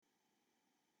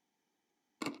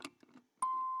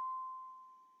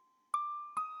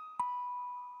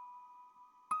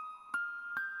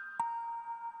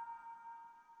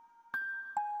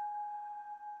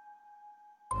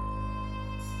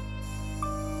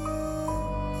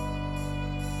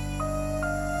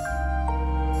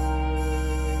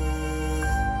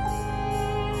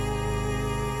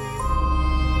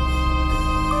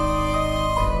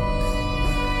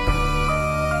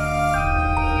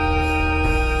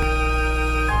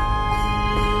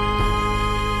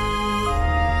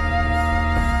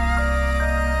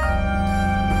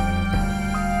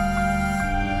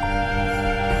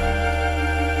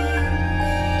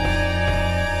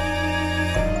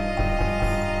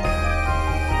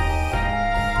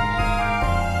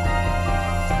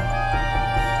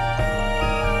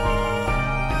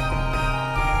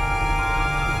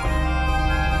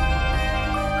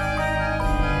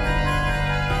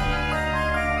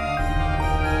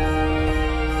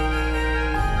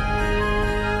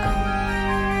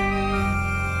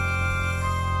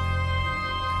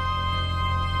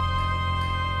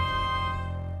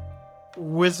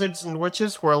wizards and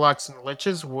witches, warlocks and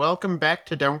liches, welcome back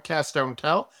to Don't Cast, Don't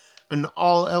Tell, an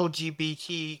all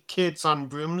LGBT Kids on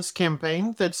Brooms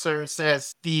campaign that serves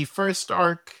as the first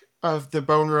arc of the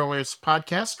Bone Rollers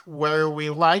podcast, where we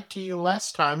lied to you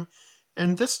last time,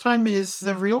 and this time is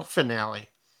the real finale.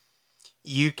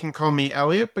 You can call me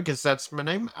Elliot because that's my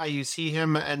name. I use he,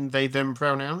 him, and they, them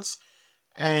pronouns.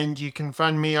 And you can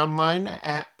find me online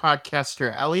at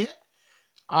Podcaster Elliot.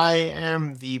 I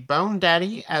am the Bone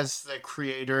Daddy as the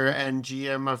creator and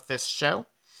GM of this show.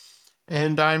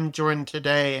 And I'm joined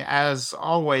today, as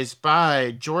always,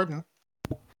 by Jordan.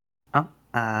 Oh,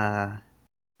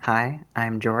 hi,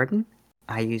 I'm Jordan.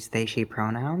 I use they, she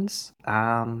pronouns.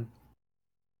 Oh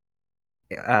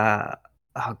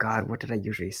God, what did I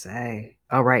usually say?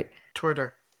 Oh, right.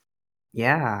 Twitter.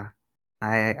 Yeah.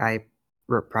 I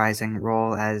reprising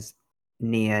role as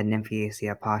Nia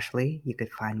Nymphaeacia Poshley. You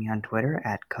could find me on Twitter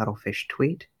at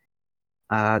CuddlefishTweet.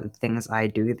 The things I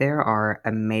do there are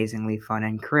amazingly fun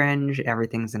and cringe.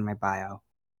 Everything's in my bio.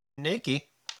 Nikki.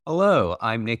 Hello,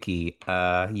 I'm Nikki.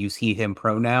 Use he, him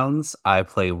pronouns. I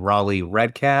play Raleigh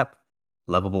Redcap,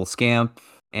 lovable scamp,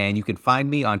 and you can find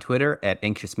me on Twitter at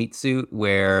Anxious Meat Suit,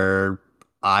 where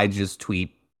I just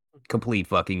tweet complete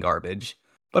fucking garbage.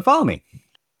 But follow me.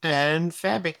 And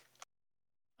Fabi.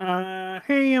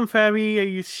 Hey, I'm Fabi. I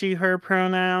use she, her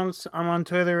pronouns. I'm on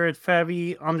Twitter at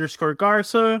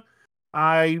Fabi_Garza.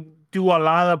 I do a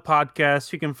lot of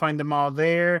podcasts. You can find them all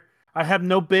there. I have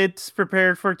no bits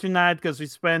prepared for tonight because we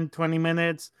spent 20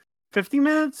 minutes, 50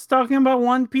 minutes talking about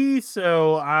One Piece.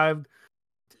 So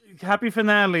happy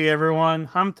finale, everyone.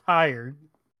 I'm tired.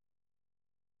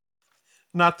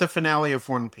 Not the finale of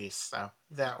One Piece, though.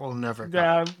 That will never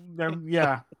go.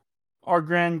 Yeah. Our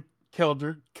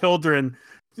grandchildren,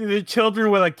 the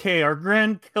children with a K, our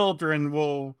grandchildren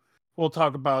will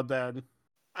talk about that.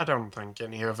 I don't think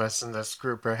any of us in this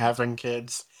group are having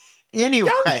kids.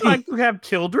 Anyway. Sounds like you have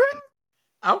children?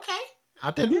 Okay.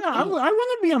 I want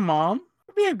to be a mom.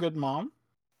 I'd be a good mom.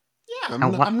 Yeah, I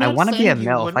want to be a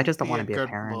MILF. I just don't want to be a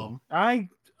parent. Mom.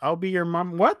 I'll be your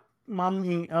mom. What?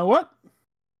 Mommy, what?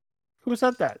 Who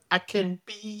said that? I can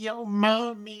be your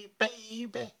mommy,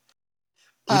 baby.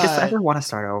 You just ever want to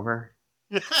start over?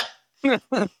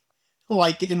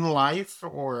 Like in life,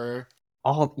 or...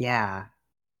 Yeah.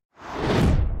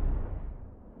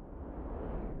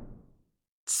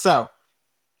 So,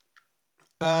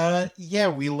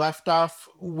 we left off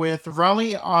with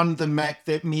Raleigh on the mech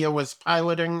that Mia was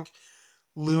piloting.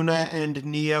 Luna and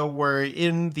Nia were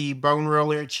in the Bone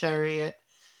Roller chariot,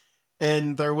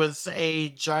 and there was a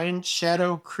giant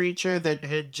shadow creature that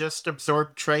had just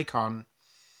absorbed Tracon.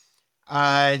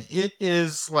 It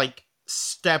is, like,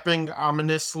 stepping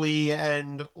ominously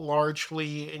and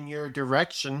largely in your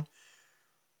direction.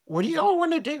 What do y'all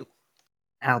want to do?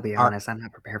 I'll be honest, I'm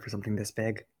not prepared for something this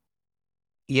big.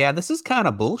 Yeah, this is kind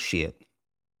of bullshit.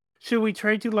 Should we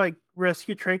try to, like,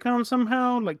 rescue Tracon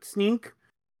somehow? Like, sneak?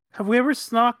 Have we ever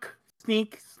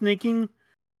sneaking?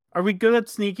 Are we good at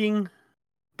sneaking?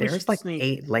 There's like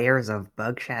 8 layers of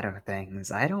bug shadow things.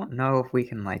 I don't know if we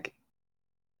can, like...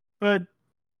 But...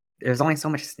 There's only so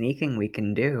much sneaking we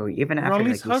can do, even after,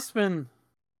 Raleigh's husband.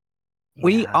 Yeah.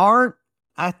 We aren't...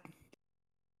 I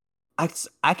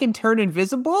can turn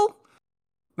invisible?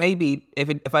 Maybe,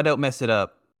 if I don't mess it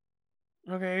up.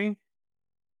 Okay.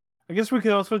 I guess we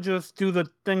could also just do the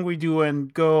thing we do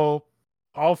and go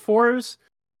all fours,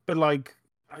 but like,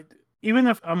 even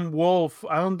if I'm Wolf,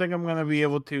 I don't think I'm going to be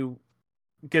able to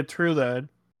get through that.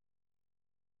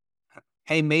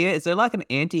 Hey, Mia, is there like an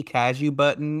anti-kaiju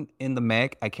button in the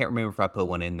mech? I can't remember if I put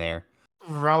one in there.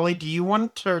 Raleigh, do you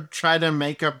want to try to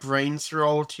make a brains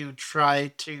roll to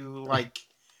try to, like,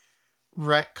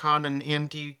 retcon an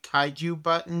anti-kaiju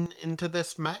button into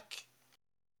this mech?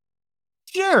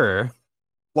 Sure.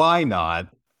 Why not?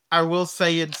 I will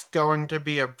say it's going to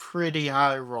be a pretty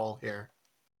high roll here.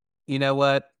 You know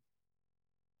what?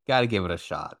 Gotta give it a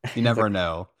shot. You never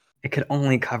know. It could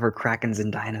only cover krakens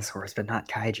and dinosaurs, but not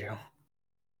kaiju.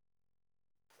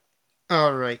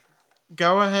 Alright.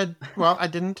 Go ahead. Well, I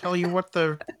didn't tell you what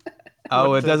the...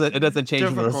 it doesn't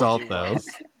change the result, though.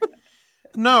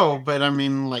 No, but I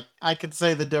mean, like, I could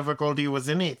say the difficulty was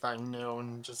anything now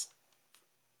and just...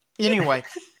 Anyway,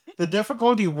 the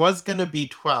difficulty was going to be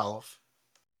 12.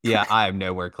 Yeah, I am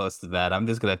nowhere close to that. I'm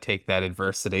just going to take that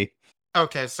adversity.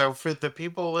 Okay, so for the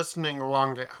people listening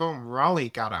along at home, Raleigh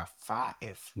got a 5.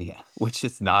 Yeah, which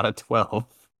is not a 12.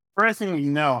 Surprisingly,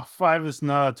 no. 5 is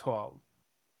not a 12.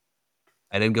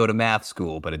 I didn't go to math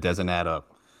school, but it doesn't add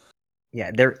up.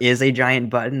 Yeah, there is a giant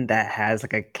button that has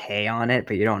like a K on it,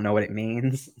 but you don't know what it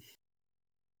means.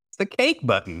 It's the cake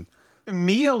button.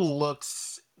 Mia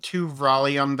looks to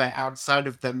Raleigh on the outside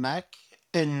of the mech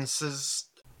and says,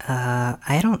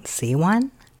 I don't see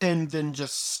one. and then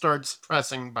just starts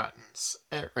pressing buttons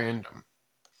at random.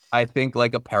 I think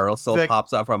like a parasol Vic-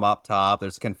 pops up from up top.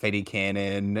 There's confetti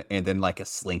cannon, and then like a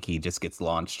slinky just gets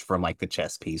launched from like the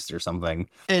chest piece or something.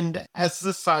 And as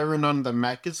the siren on the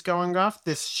mech is going off,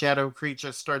 this shadow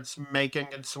creature starts making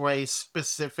its way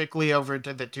specifically over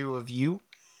to the two of you.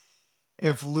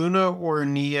 If Luna or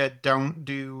Nia don't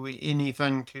do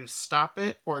anything to stop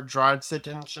it or draw its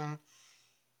attention,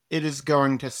 it is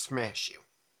going to smash you.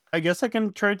 I guess I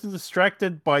can try to distract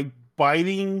it by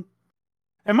biting.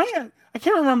 I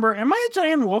can't remember. Am I a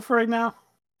giant wolf right now?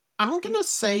 I'm gonna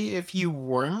say if you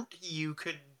weren't, you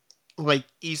could, like,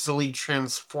 easily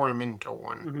transform into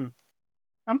one. Mm-hmm.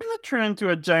 I'm gonna turn into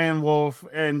a giant wolf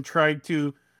and try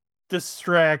to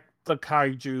distract the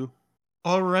kaiju.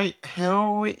 Alright,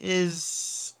 how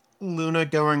is Luna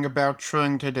going about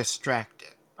trying to distract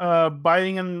it?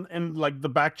 Biting in like the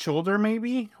back shoulder,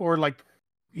 maybe, or like,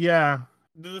 yeah.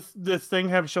 Does this thing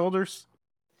have shoulders?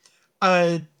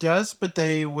 It does, but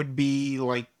they would be,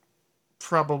 like,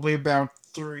 probably about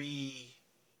 3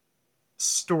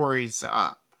 stories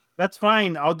up. That's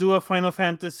fine. I'll do a Final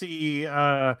Fantasy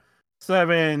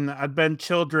 7 Advent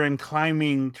Children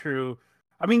climbing through.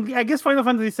 I mean, I guess Final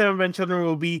Fantasy 7 Advent Children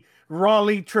will be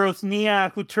Raleigh throws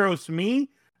Nia, who throws me.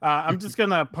 I'm just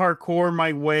gonna parkour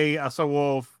my way as a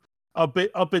wolf up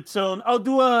its own. I'll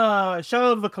do a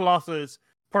Shadow of the Colossus,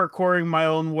 parkouring my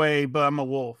own way, but I'm a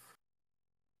wolf.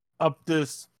 Up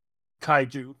this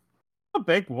kaiju. A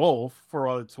big wolf, for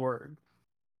all it's worth.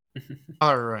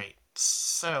 Alright,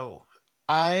 so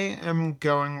I am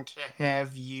going to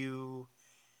have you.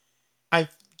 I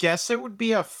guess it would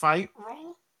be a fight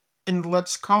roll? And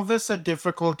let's call this a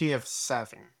difficulty of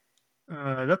 7.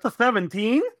 That's a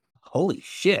 17. Holy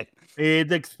shit.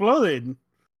 It exploded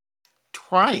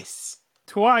Twice.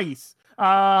 twice.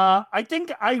 I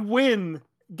think I win.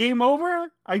 Game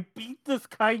over. I beat this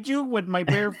kaiju with my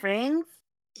bare fangs.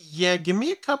 Yeah, give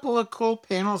me a couple of cool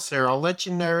panels here. I'll let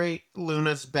you narrate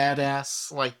Luna's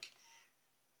badass, like,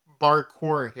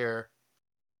 parkour here.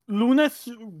 Luna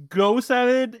goes at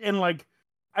it and like,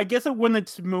 I guess when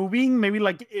it's moving, maybe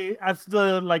like as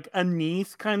the like a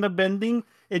knee's kind of bending,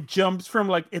 it jumps from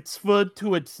like its foot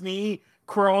to its knee,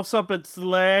 crawls up its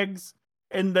legs,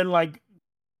 and then like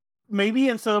maybe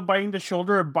instead of biting the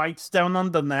shoulder, it bites down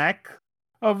on the neck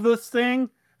of this thing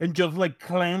and just like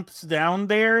clamps down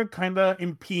there, kind of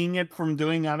impeding it from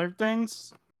doing other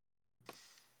things.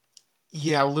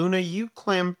 Yeah, Luna, you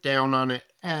clamp down on it,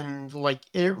 and, like,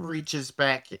 it reaches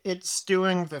back. It's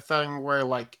doing the thing where,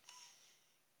 like,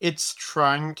 it's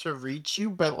trying to reach you,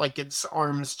 but, like, its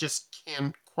arms just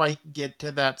can't quite get to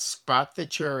that spot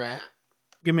that you're at.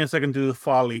 Give me a second to do the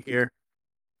folly here.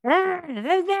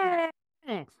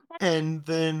 And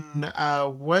then,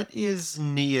 what is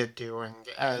Nia doing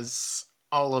as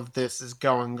all of this is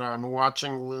going on,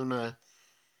 watching Luna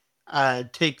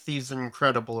take these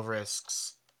incredible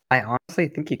risks? I honestly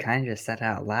think you kind of just said it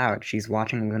out loud. She's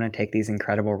watching Luna take these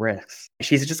incredible risks.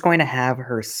 She's just going to have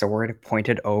her sword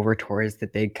pointed over towards the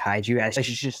big kaiju as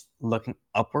she's just looking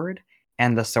upward,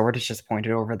 and the sword is just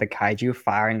pointed over the kaiju,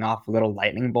 firing off little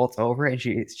lightning bolts over it, and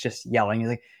she's just yelling,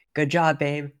 like, "Good job,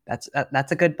 babe. That's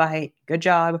a good bite. Good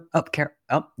job.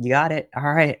 You got it.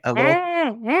 All right. A little.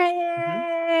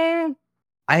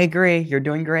 I agree. You're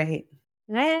doing great."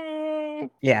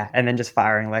 Yeah, and then just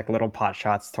firing like little pot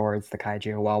shots towards the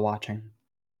kaiju while watching.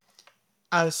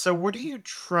 So what are you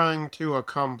trying to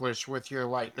accomplish with your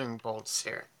lightning bolts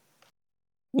here?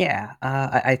 Yeah,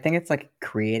 I think it's like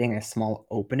creating a small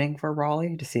opening for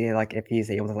Raleigh to see like if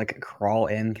he's able to like crawl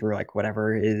in through like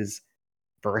whatever is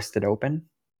bursted open.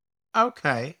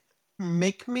 Okay.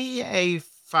 Make me a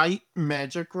fight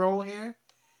magic roll here.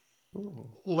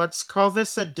 Let's call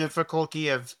this a difficulty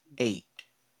of 8.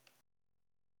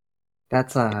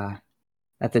 That's a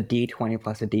D20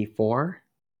 plus a D4.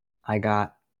 I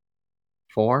got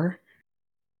 4.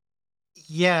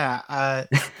 Yeah,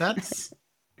 that's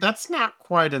not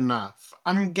quite enough.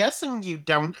 I'm guessing you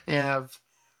don't have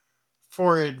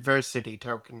 4 adversity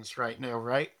tokens right now,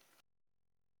 right?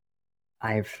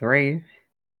 I have 3.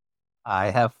 I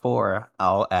have 4.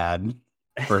 I'll add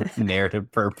for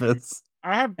narrative purpose.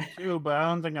 I have 2, but I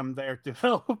don't think I'm there to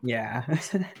help. Yeah.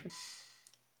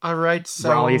 All right,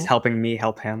 so Raleigh's helping me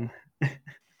help him.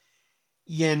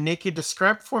 Yeah, Nikki,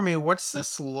 describe for me, what's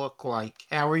this look like?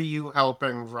 How are you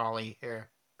helping Raleigh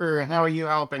here? Or how are you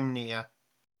helping Nia?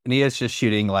 Nia's just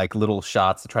shooting like little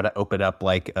shots to try to open up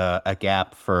like a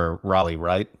gap for Raleigh,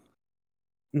 right?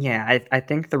 Yeah, I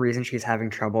think the reason she's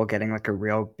having trouble getting like a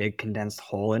real big condensed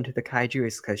hole into the kaiju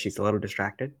is because she's a little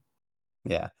distracted.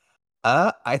 Yeah.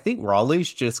 I think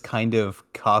Raleigh's just kind of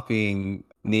copying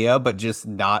Nia, but just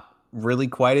not really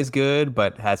quite as good,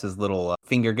 but has his little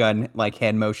finger gun like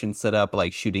hand motion set up,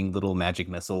 like shooting little magic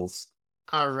missiles.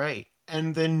 All right.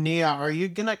 And then, Nia, are you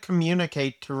going to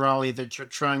communicate to Raleigh that you're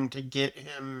trying to get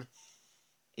him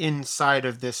inside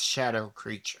of this shadow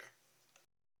creature?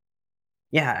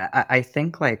 Yeah, I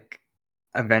think like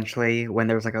eventually when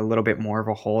there's like a little bit more of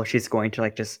a hole, she's going to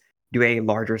like just do a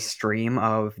larger stream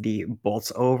of the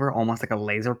bolts over, almost like a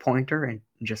laser pointer, and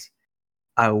just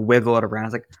wiggle it around.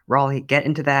 It's like, Raleigh, get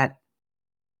into that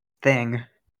thing.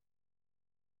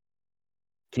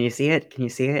 Can you see it? Can you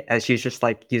see it? As she's just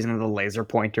like using the laser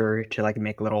pointer to like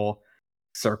make little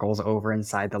circles over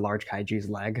inside the large kaiju's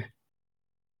leg.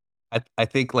 I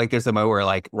think like there's a moment where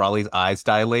like Raleigh's eyes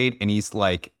dilate and he's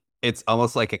like it's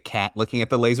almost like a cat looking at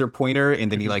the laser pointer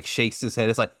and then he like shakes his head.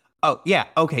 It's like, oh yeah,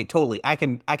 okay, totally. I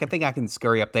can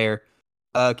scurry up there.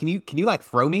 Can you like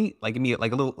throw me? Like give me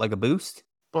like a little like a boost?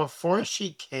 Before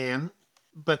she can,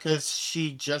 because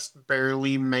she just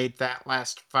barely made that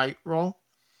last fight roll,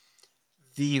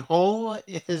 the hole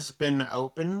has been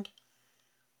opened,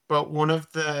 but one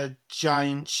of the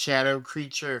giant shadow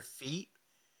creature feet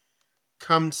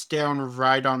comes down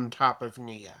right on top of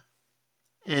Nia,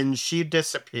 and she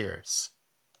disappears.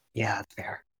 Yeah, that's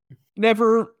fair.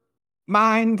 Never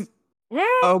mind.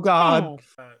 Oh god.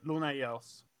 Luna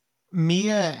yells.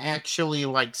 Mia actually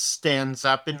like stands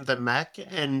up in the mech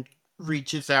and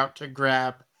reaches out to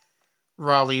grab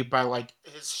Raleigh by like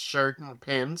his shirt and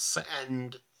pants,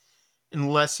 and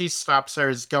unless he stops her,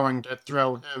 is going to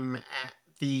throw him at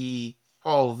the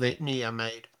hole that Nia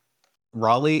made.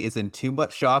 Raleigh is in too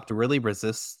much shock to really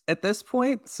resist at this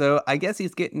point, so I guess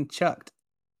he's getting chucked.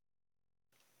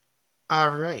 All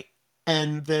right.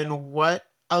 And then what,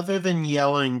 other than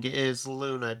yelling, is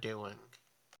Luna doing?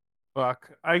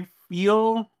 Fuck. I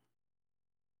feel.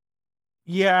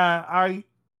 Yeah, I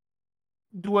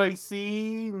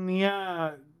see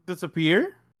Nia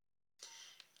disappear?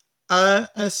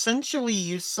 Essentially,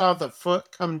 you saw the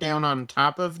foot come down on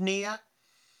top of Nia,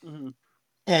 Mhm.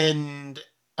 and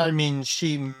I mean,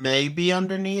 she may be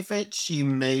underneath it. She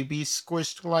may be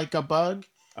squished like a bug.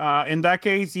 In that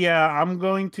case, yeah, I'm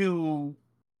going to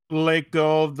let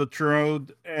go of the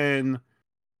throat and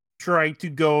try to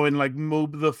go and like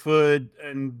move the foot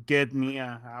and get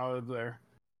Nia out of there.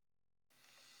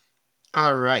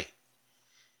 All right.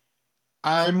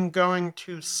 I'm going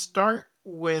to start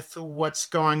with what's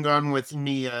going on with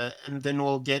Nia, and then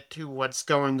we'll get to what's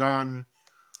going on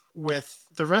with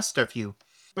the rest of you.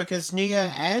 Because,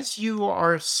 Nia, as you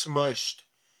are smushed,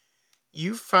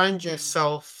 you find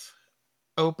yourself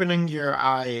opening your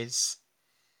eyes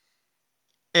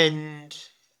and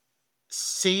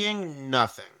seeing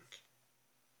nothing.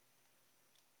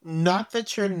 Not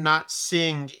that you're not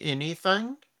seeing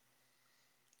anything,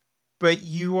 but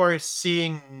you are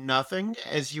seeing nothing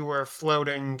as you are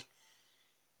floating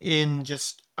in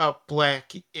just a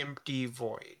black, empty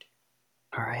void.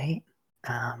 All right.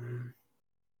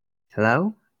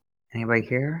 Hello? Anybody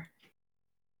here?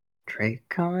 Drake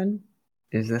coming?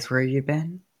 Is this where you've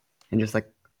been? And just like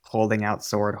holding out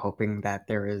sword, hoping that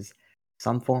there is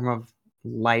some form of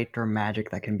light or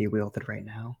magic that can be wielded right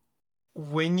now.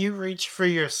 When you reach for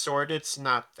your sword, it's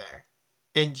not there.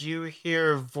 And you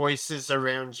hear voices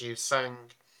around you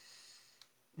saying,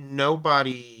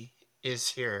 "Nobody is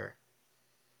here.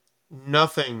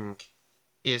 Nothing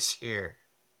is here.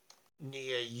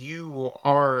 Nia, you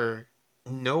are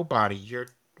nobody. You're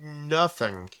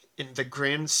nothing in the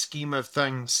grand scheme of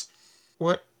things.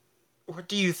 What what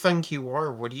do you think you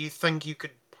are? What do you think you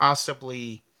could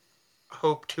possibly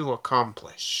hope to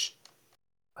accomplish?"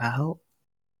 Well,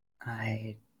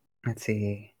 let's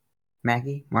see.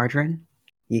 Maggie? Margarine?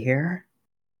 You here?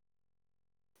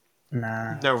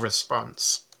 Nah, No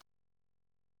response.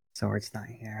 sword's not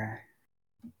here.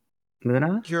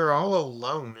 Luna? You're all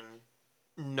alone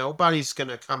and nobody's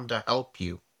gonna come to help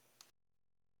you.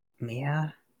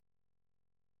 Mia?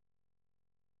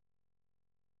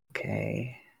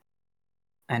 Okay.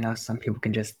 I know some people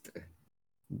can just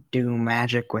do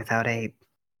magic without a...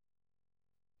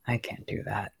 I can't do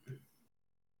that.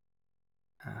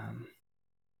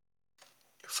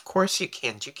 Of course you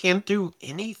can't. You can't do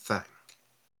anything.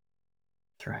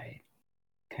 That's right.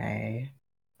 Okay.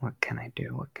 What can I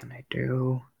do? What can I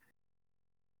do?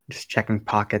 Just checking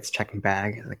pockets, checking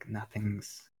bag. Like,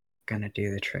 nothing's gonna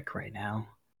do the trick right now.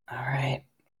 Alright.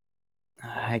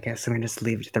 I guess I'm gonna just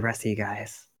leave it to the rest of you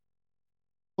guys.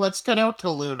 Let's get out to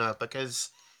Luna, because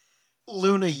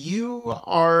Luna, you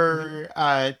are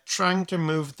trying to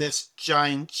move this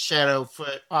giant shadow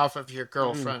foot off of your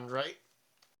girlfriend, right?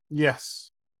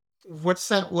 Yes. What's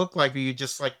that look like? Are you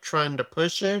just like trying to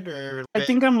push it, or I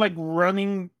think I'm like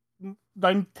running.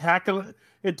 I'm tackling.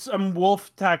 I'm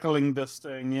wolf tackling this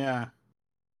thing. Yeah,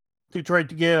 to try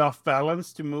to get it off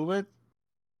balance to move it.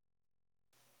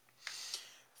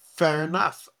 fair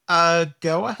enough?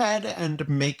 Go ahead and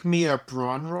make me a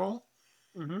brawn roll.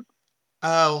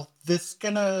 Mm-hmm. This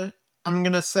gonna I'm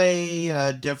gonna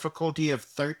say difficulty of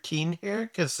 13 here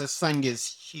because this thing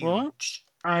is Well, huge.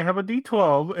 I have a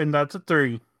D12, and that's a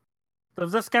 3.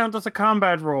 Does this count as a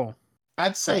combat roll?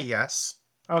 I'd say yes.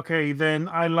 Okay, then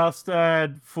I lost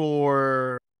that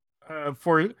for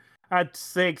at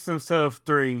 6 instead of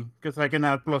 3 because I can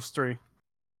add +3.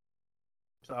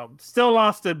 So still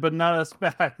lost it, but not as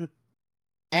bad.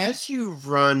 As you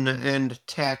run and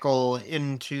tackle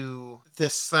into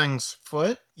this thing's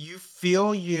foot, you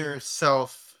feel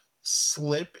yourself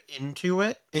slip into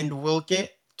it, and we'll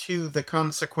get to the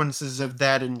consequences of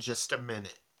that in just a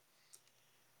minute.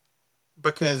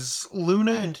 Because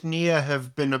Luna and Nia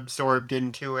have been absorbed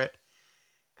into it,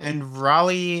 and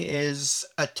Raleigh is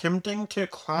attempting to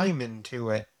climb into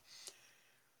it.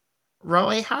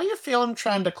 Raleigh, how you feeling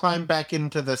trying to climb back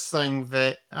into this thing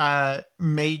that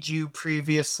made you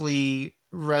previously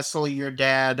wrestle your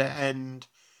dad and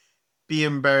be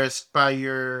embarrassed by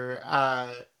your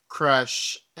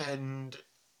crush and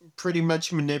pretty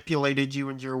much manipulated you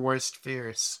in your worst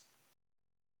fears?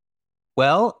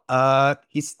 Well,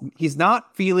 he's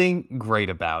not feeling great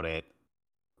about it,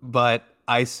 but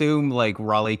I assume like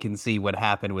Raleigh can see what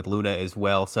happened with Luna as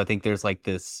well. So I think there's like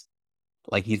this,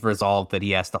 like he's resolved that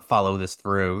he has to follow this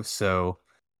through. So,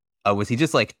 was he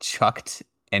just like chucked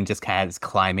and just kind of is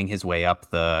climbing his way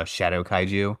up the Shadow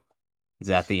Kaiju? Is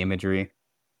that the imagery?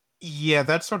 Yeah,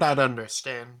 that's what I'd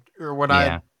understand, or what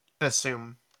Yeah, I'd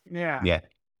assume. Yeah. yeah,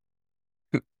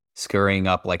 scurrying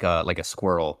up like a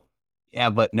squirrel.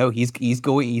 Yeah, but no, he's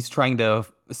trying to.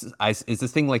 Is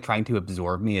this thing like trying to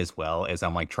absorb me as well as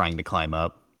I'm like trying to climb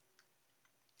up?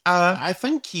 I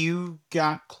think you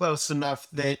got close enough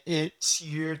that it's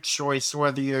your choice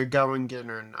whether you're going in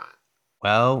or not.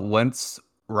 Well, once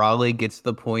Raleigh gets to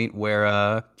the point where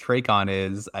Trachon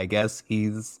is, I guess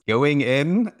he's going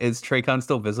in. Is Trachon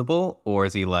still visible, or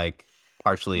is he like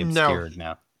partially No, obscured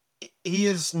now? he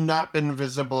has not been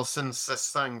visible since this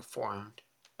thing formed.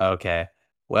 Okay.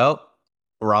 Well,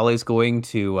 Raleigh's going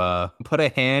to put a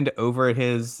hand over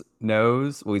his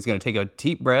nose. Well, he's going to take a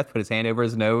deep breath, put his hand over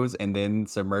his nose, and then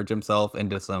submerge himself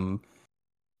into some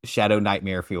shadow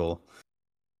nightmare fuel.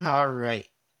 All right.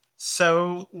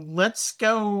 So let's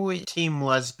go Team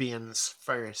Lesbians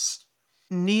first.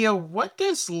 Nia, what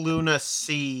does Luna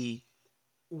see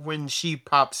when she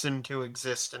pops into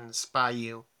existence by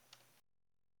you?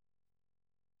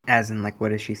 As in, like, what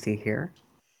does she see here?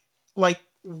 Like,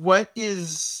 what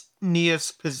is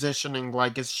Nia's positioning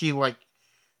like? Is she like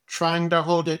trying to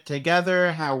hold it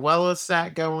together? How well is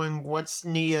that going? What's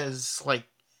Nia's like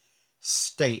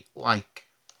state like?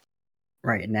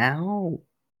 Right now,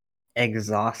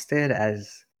 exhausted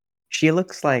as she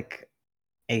looks like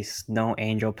a snow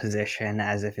angel position,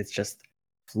 as if it's just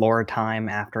floor time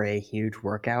after a huge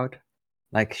workout.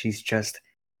 Like she's just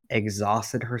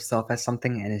exhausted herself as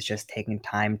something and is just taking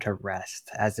time to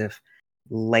rest, as if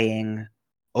laying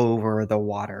over the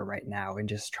water right now and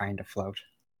just trying to float.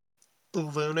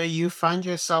 Luna, you find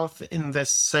yourself in this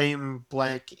same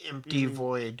blank, empty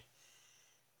void,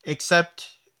 except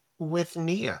with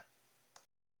Nia,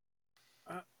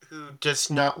 Uh, who does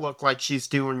not look like she's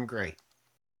doing great.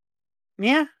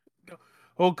 Yeah.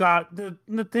 Oh God,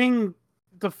 the thing,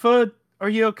 the foot. Are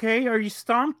you okay? Are you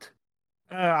stomped?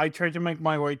 I tried to make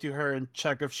my way to her and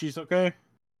check if she's okay.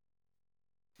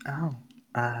 Oh,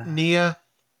 Nia,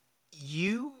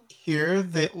 you hear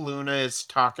that Luna is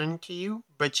talking to you,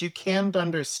 but you can't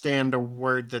understand a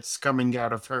word that's coming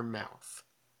out of her mouth.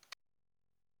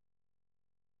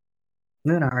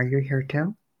 Luna, are you here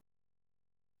too?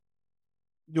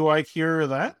 Do I hear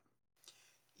that?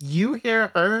 You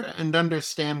hear her and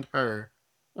understand her.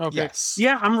 Okay. Yes.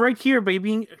 Yeah, I'm right here,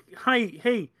 baby. Hi,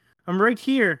 hey, I'm right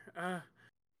here.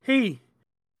 Hey,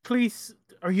 please,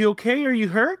 are you okay? Are you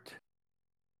hurt?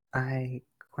 I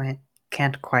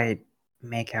can't quite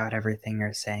make out everything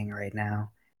you're saying right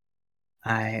now.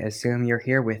 I assume you're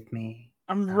here with me.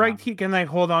 I'm right here. Can I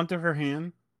hold on to her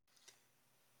hand?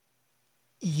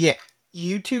 Yeah.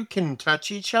 You two can touch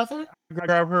each other,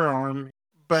 Grab her arm.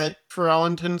 but for all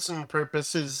intents and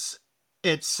purposes,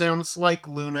 it sounds like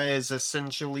Luna is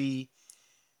essentially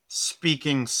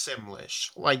speaking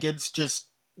Simlish. Like it's just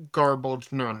garbled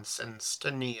nonsense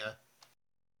to Nia.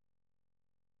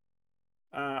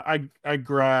 I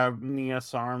grab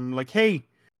Nia's arm. Like, hey,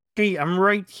 I'm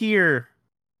right here.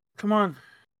 Come on,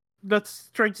 let's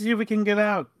try to see if we can get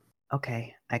out.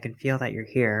 Okay, I can feel that you're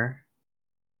here.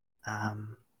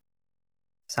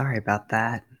 Sorry about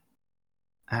that.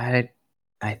 I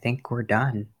think we're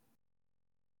done.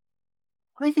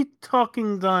 What are you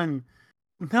talking done?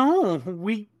 No,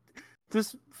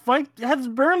 this fight has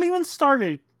barely even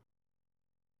started.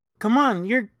 Come on,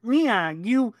 you're Mia.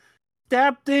 You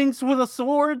stab things with a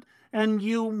sword and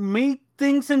you make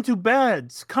things into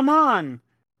beds. Come on.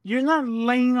 You're not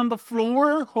laying on the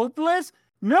floor hopeless.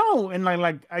 No. And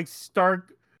I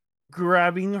start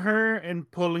grabbing her and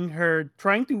pulling her,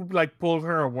 trying to pull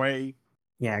her away.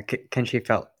 Yeah, can she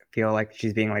feel like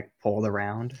she's being pulled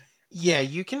around? Yeah,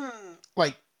 you can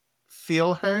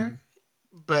feel her,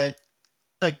 but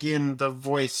again, the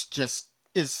voice just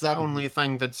is the only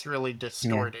thing that's really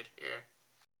distorted here.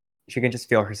 She can just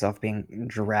feel herself being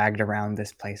dragged around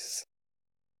this place.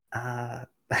 I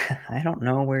don't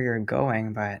know where you're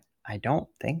going, but I don't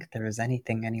think there's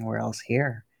anything anywhere else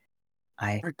here.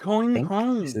 I We're going think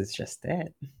home. this is just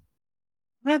it.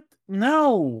 What?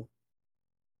 No.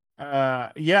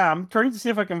 Yeah, I'm trying to see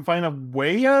if I can find a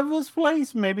way out of this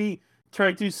place. Maybe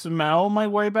try to smell my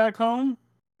way back home.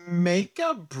 Make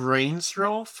a brains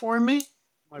roll for me.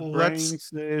 My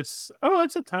brains is... Oh,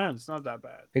 it's a 10. It's not that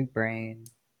bad. Big brain.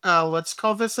 Let's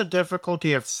call this a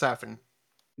difficulty of 7.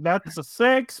 That's a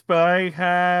 6, but I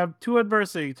have 2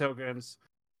 adversity tokens.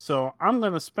 So I'm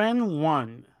going to spend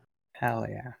 1. Hell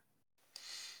yeah.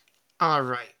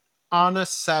 Alright. On a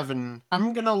 7,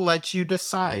 I'm gonna let you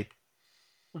decide.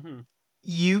 Mhm.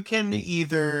 You can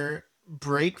either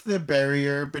break the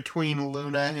barrier between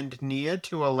Luna and Nia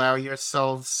to allow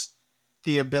yourselves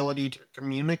the ability to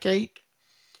communicate,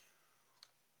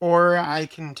 or I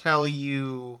can tell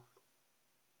you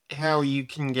how you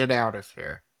can get out of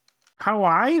here. How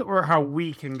I or how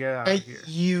we can get out of here?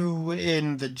 You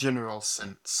in the general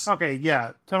sense. Okay,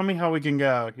 yeah. Tell me how we can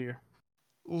get out of here.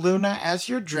 Luna, as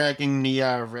you're dragging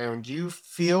Nia around, you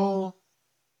feel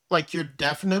like you're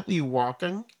definitely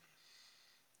walking.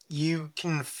 You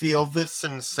can feel the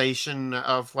sensation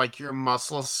of your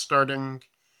muscles starting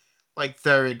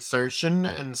their exertion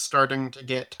and starting to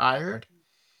get tired.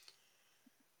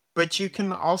 But you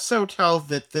can also tell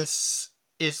that this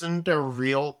isn't a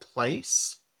real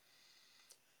place.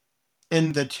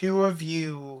 And the two of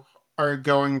you are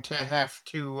going to have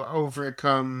to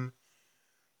overcome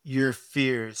your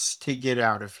fears to get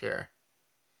out of here.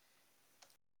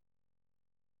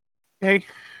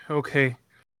 Okay.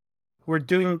 We're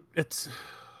doing... It's...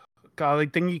 God, I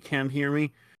think you can't hear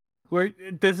me.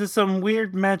 This is some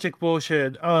weird magic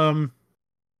bullshit.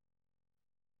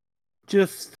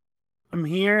 Just... I'm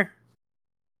here.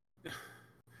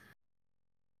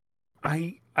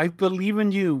 I believe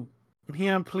in you.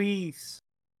 Yeah, please.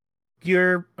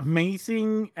 You're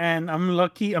amazing, and I'm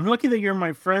lucky. I'm lucky that you're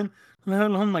my friend, let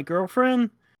alone my girlfriend.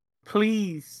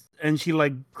 Please. And she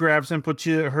grabs and puts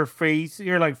her face,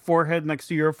 your forehead next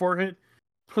to your forehead.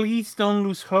 Please don't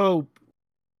lose hope.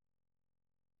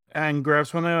 And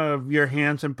grabs one of your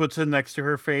hands and puts it next to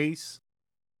her face.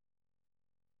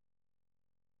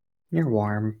 You're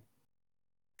warm.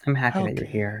 I'm happy that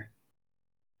you're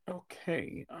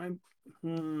Okay. here.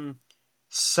 Okay.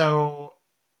 So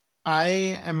I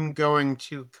am going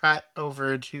to cut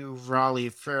over to Raleigh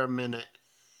for a minute.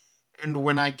 And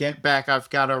when I get back, I've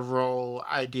got a role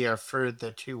idea for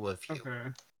the two of you.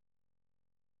 Okay.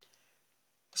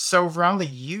 So, Raleigh,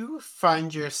 you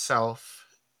find yourself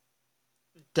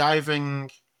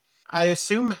diving, I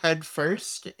assume,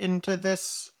 headfirst into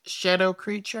this shadow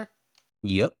creature.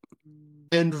 Yep.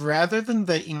 And rather than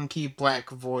the inky black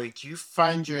void, you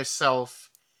find yourself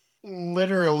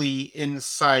literally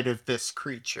inside of this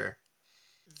creature.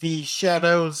 The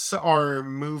shadows are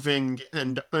moving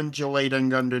and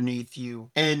undulating underneath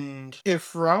you. And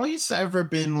if Raleigh's ever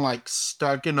been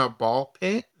stuck in a ball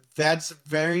pit, that's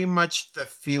very much the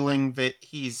feeling that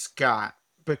he's got.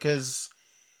 Because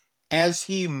as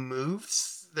he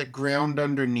moves, the ground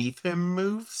underneath him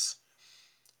moves.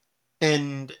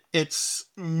 And it's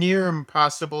near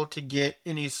impossible to get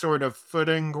any sort of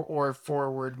footing or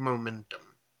forward momentum.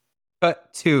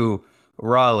 Cut to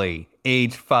Raleigh,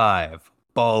 age 5,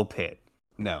 ball pit.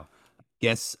 No.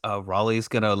 Guess Raleigh's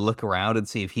gonna look around and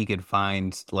see if he can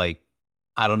find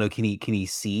I don't know, can he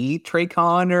see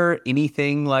Traycon or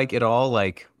anything at all,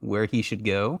 where he should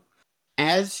go?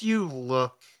 As you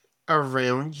look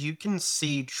around, you can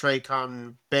see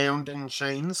Traycon bound in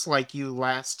chains like you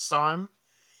last saw him.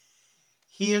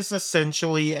 He is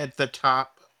essentially at the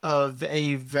top of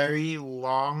a very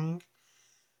long,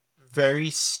 very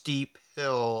steep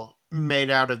hill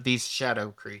made out of these shadow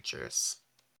creatures.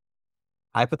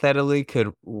 Hypothetically,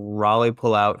 could Raleigh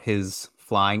pull out his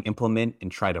flying implement and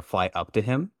try to fly up to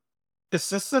him. Is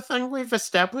this the thing we've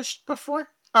established before?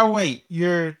 Oh, wait,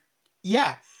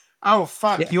 yeah. Oh,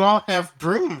 fuck, Yeah. you all have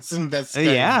brooms in this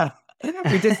game. Yeah.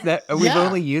 We've Yeah.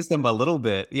 only used them a little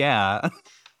bit. Yeah.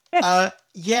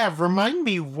 Yeah, remind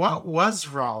me, what was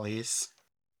Raleigh's?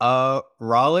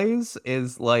 Raleigh's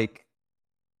is like,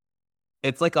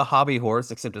 it's like a hobby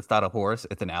horse, except it's not a horse,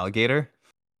 it's an alligator.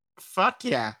 Fuck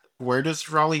yeah. Where does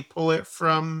Raleigh pull it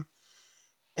from?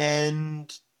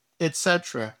 And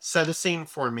etc. Set a scene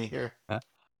for me here.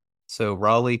 So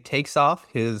Raleigh takes off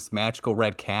his magical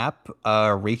red cap,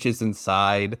 reaches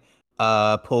inside,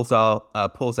 pulls out,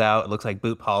 it looks like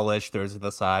boot polish, throws it to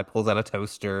the side, pulls out a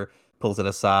toaster, pulls it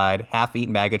aside,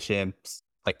 half-eaten bag of chips,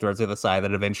 like throws it to the side,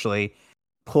 that eventually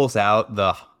pulls out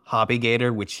the hobby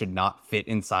gator, which should not fit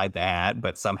inside the hat,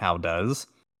 but somehow does.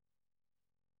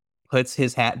 Puts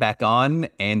his hat back on,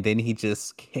 and then he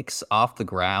just kicks off the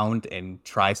ground and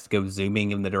tries to go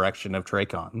zooming in the direction of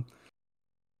Tracon.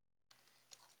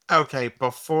 Okay,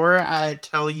 before I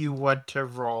tell you what to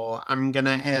roll, I'm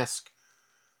gonna ask,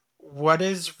 what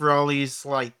is Raleigh's,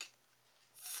 like,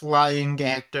 flying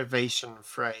activation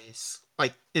phrase?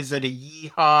 Like, is it a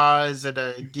yeehaw? Is it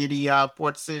a giddy up?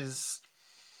 What's he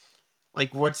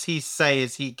say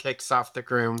as he kicks off the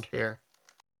ground here?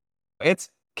 It's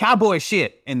cowboy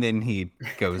shit, and then he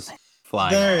goes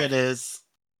flying. There off. it is.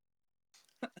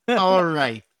 All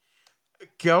right.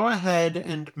 Go ahead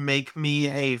and make me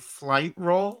a flight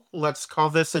roll. Let's call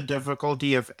this a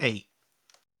difficulty of 8.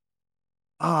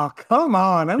 Oh, come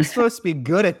on. I'm supposed to be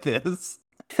good at this.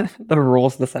 The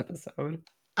rules of this episode.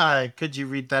 Could you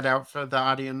read that out for the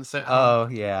audience at home? Oh,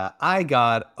 yeah. I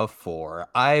got a 4.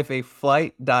 I have a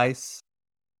flight dice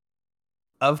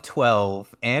of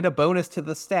 12 and a bonus to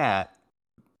the stat,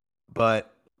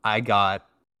 but I got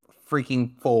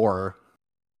freaking 4,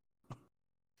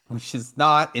 which is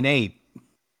not an 8.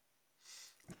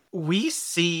 We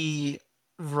see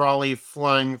Raleigh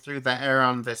flying through the air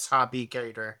on this hobby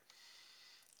gator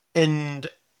and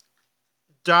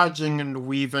dodging and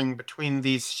weaving between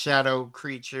these shadow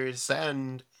creatures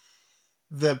and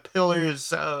the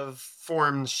pillars of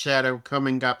formed shadow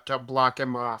coming up to block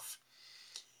him off.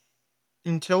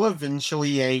 Until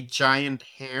eventually a giant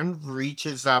hand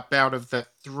reaches up out of the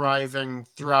thriving,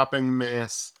 throbbing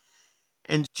mass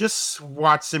and just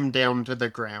swats him down to the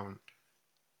ground.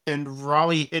 And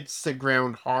Raleigh hits the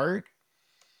ground hard,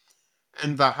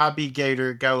 and the hobby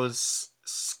gator goes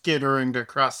skittering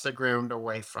across the ground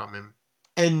away from him.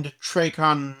 And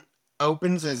Tracon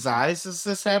opens his eyes as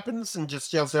this happens and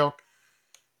just yells out,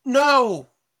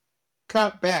 "No!"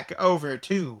 Cut back over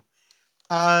to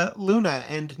Luna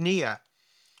and Nia.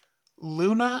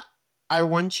 Luna, I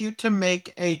want you to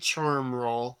make a charm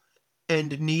roll,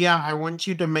 and Nia, I want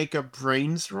you to make a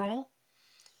brains roll.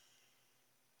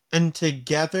 And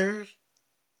together,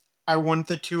 I want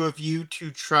the two of you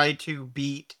to try to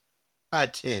beat a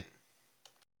 10.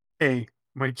 Hey,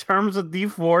 my charm's a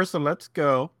D4, so let's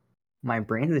go. My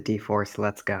brain's a D4, so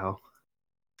let's go.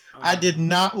 I did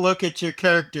not look at your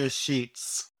character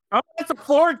sheets. Oh, that's a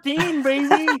 14,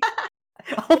 baby!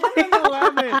 Oh my I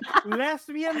love God. it.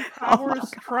 Lesbian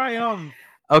powers triumph.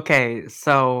 Okay,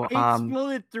 so I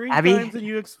exploded 3 Abby? times and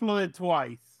you exploded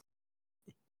twice.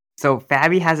 so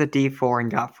Fabi has a D4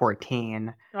 and got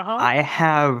 14. Uh-huh. I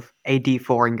have a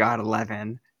D4 and got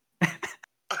 11.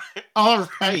 All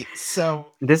right, so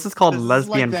This is called this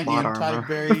lesbian is like that plot armor.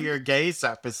 anti-bury your gays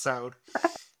episode.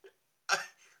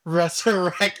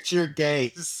 Resurrect your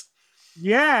gays.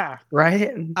 Yeah.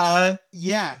 Right?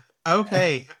 Yeah.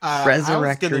 Okay. I was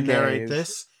Resurrect gonna your narrate gays.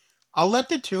 this. I'll let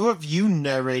the two of you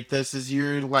narrate this as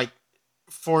you're like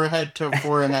forehead to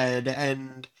forehead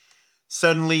and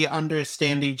suddenly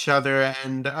understand each other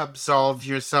and absolve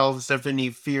yourselves of any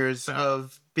fears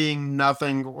of being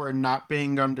nothing or not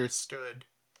being understood.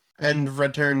 And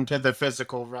return to the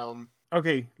physical realm.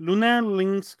 Okay, Luna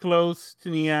leans close to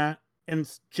Nia and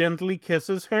gently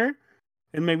kisses her,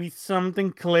 and maybe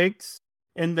something clicks,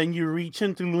 and then you reach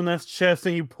into Luna's chest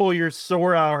and you pull your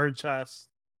sword out of her chest.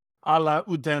 A la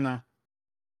Utena.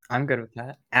 I'm good with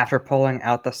that. After pulling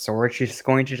out the sword, she's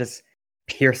going to just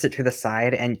pierce it to the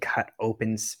side and cut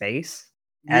open space.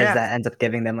 As Yeah. that ends up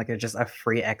giving them like just a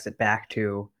free exit back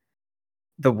to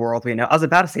the world we know. I was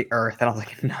about to say Earth, and I was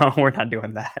like, no, we're not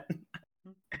doing that.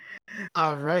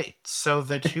 All right. So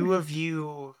the two of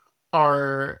you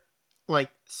are like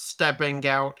stepping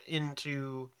out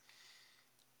into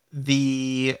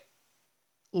the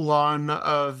lawn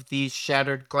of the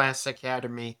Shattered Glass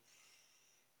Academy.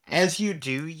 As you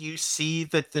do, you see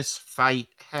that this fight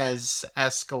has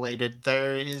escalated.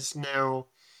 There is now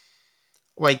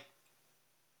like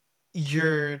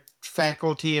your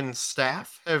faculty and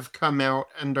staff have come out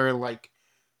and are like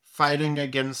fighting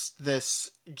against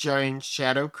this giant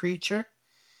shadow creature.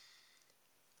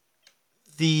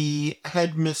 The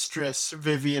headmistress,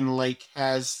 Vivian Lake,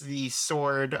 has the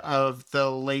sword of the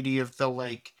Lady of the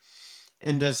Lake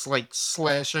and is like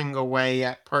slashing away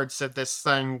at parts of this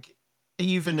thing,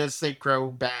 even as they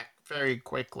grow back very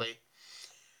quickly.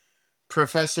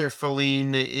 Professor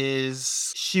Feline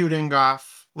is shooting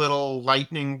off little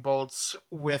lightning bolts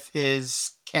with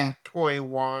his cat toy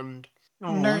wand.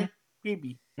 Oh,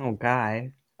 baby. Oh,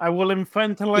 guy. I will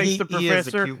infantilize the He is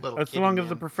a professor cute little as kitty long as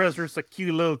the man. professor is a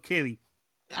cute little kitty.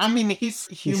 I mean, he's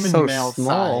human so male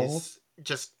small. size,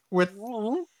 just with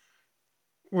Oh,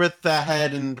 the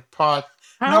head and paw.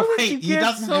 how No, did wait, you he get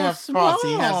doesn't so have small? paws.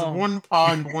 He has one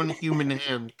paw and one human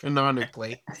hand,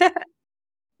 canonically.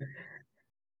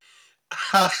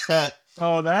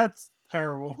 Oh, that's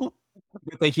terrible.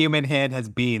 The human hand has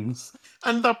beams.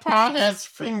 And the paw has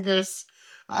fingers.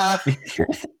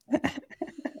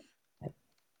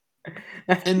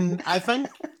 And I think,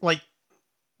 like,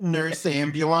 Nurse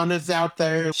Ambulon is out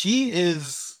there. She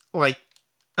is, like,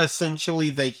 essentially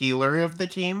the healer of the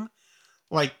team.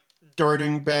 Like,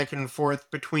 darting back and forth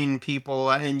between people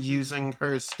and using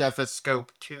her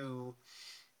stethoscope to,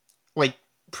 like,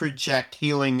 project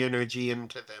healing energy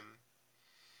into them.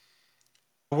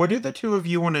 What do the two of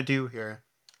you want to do here?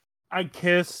 I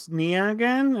kiss Nia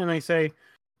again and I say,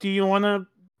 "Do you want to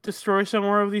destroy some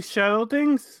more of these shadow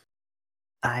things?"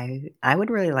 I would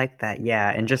really like that, yeah.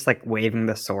 And just like waving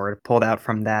the sword pulled out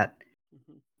from that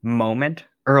moment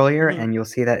earlier, Mhm. and you'll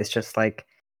see that it's just like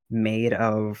made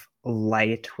of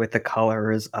light with the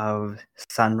colors of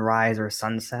sunrise or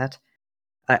sunset.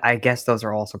 I guess those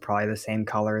are also probably the same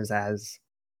colors as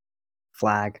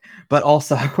flag, but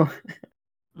also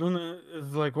And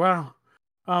it's like, wow.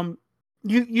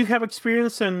 You have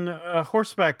experience in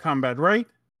horseback combat, right?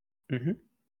 Mhm.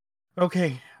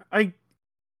 Okay,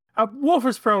 a wolf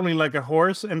is probably like a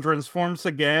horse and transforms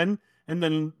again, and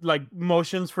then like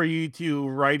motions for you to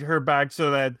ride her back so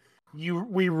that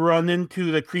we run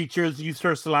into the creatures. You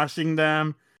start slashing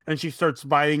them, and she starts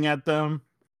biting at them.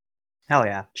 Hell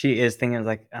yeah. She is thinking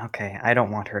like, okay, I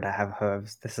don't want her to have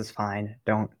hooves. This is fine.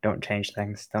 Don't change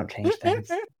things. Don't change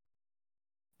things.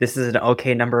 This is an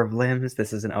okay number of limbs.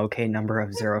 This is an okay number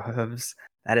of 0 hooves.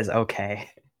 That is okay.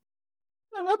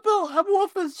 A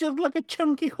wolf is just like a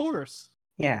chunky horse.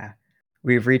 Yeah.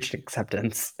 We've reached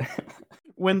acceptance.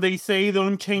 When they say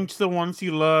don't change the ones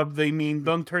you love, they mean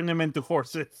don't turn them into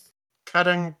horses.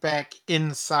 Cutting back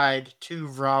inside to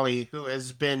Raleigh, who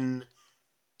has been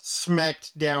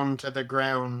smacked down to the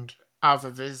ground off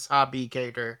of his hobby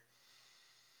gator.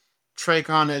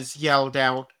 Trachon has yelled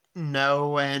out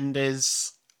no and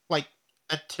is, like,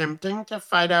 attempting to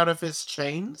fight out of his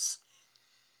chains.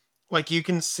 Like, you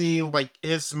can see, like,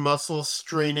 his muscles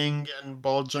straining and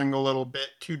bulging a little bit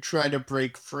to try to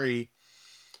break free.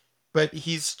 But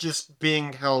he's just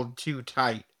being held too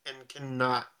tight and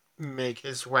cannot make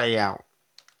his way out.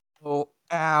 Oh,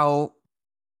 ow.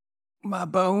 My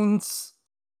bones.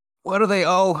 What do they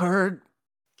all hurt?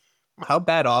 How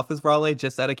bad off is Raleigh,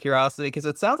 just out of curiosity? Because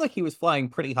it sounds like he was flying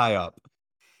pretty high up.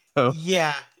 So,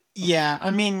 Yeah.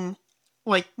 I mean,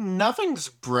 like, nothing's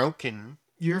broken.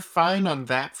 You're fine on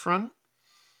that front.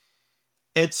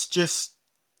 It's just,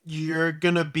 you're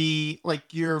gonna be,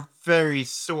 like, you're very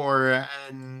sore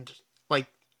and, like,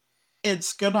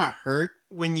 it's gonna hurt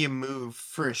when you move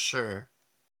for sure.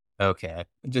 okay.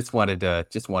 Just wanted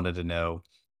to know.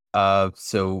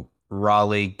 So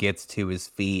Raleigh gets to his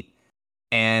feet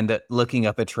and looking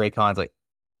up at Tracon's like,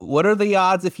 what are the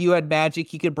odds if you had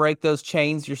magic you could break those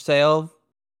chains yourself?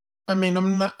 I mean,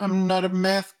 I'm not a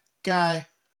math guy.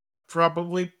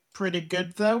 Probably pretty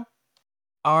good though.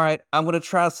 All right, I'm gonna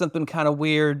try something kind of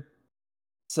weird.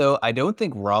 So I don't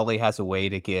think Raleigh has a way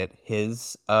to get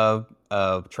his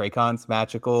Tracon's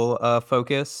magical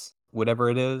focus, whatever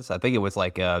it is. I think it was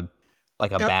like a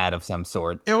Yep. bat of some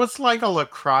sort. It was like a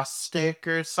lacrosse stick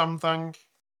or something.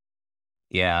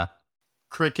 Yeah.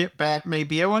 Cricket bat,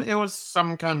 maybe. It was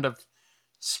some kind of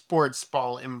sports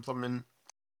ball implement.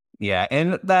 Yeah,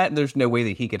 and that there's no way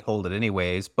that he could hold it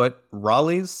anyways, but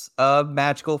Raleigh's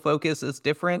magical focus is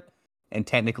different, and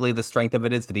technically the strength of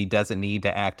it is that he doesn't need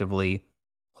to actively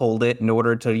hold it in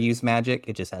order to use magic.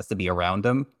 It just has to be around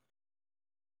him.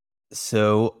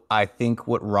 So I think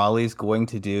what Raleigh's going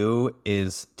to do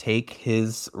is take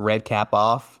his red cap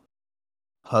off,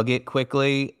 hug it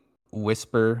quickly,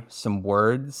 whisper some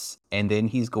words, and then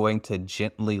he's going to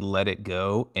gently let it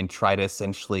go and try to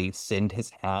essentially send his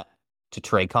hat to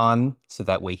Trachon so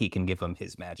that way he can give him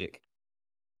his magic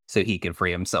so he can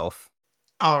free himself.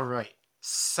 All right.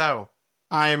 So,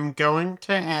 I'm going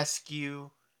to ask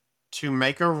you to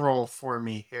make a roll for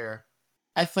me here.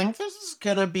 I think this is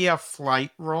gonna be a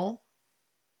flight roll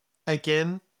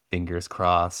again, Fingers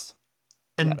crossed.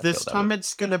 and Gotta this feel that time way.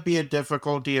 it's gonna be a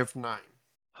difficulty of 9.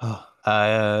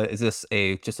 Is this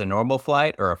just a normal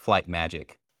flight or a flight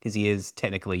magic? Because he is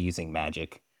technically using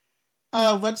magic.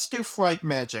 Let's do flight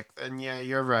magic then. Yeah,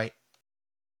 you're right.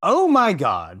 Oh my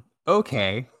god.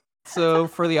 Okay. So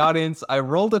for the audience, I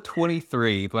rolled a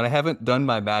 23, but I haven't done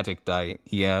my magic die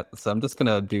yet, so I'm just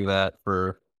gonna do that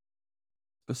for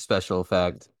a special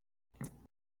effect.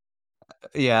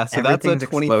 Yeah, so that's a Everything's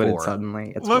exploded 24.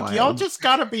 suddenly. It's Look, wild. y'all just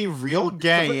gotta be real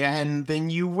gay, and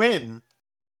then you win.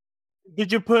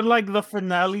 Did you put like the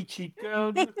finale cheat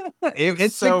code?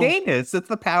 It's So- the gayness. It's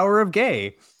the power of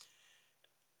gay.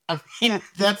 I mean,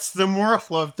 that's the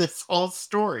moral of this whole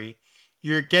story.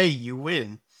 You're gay, you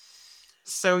win.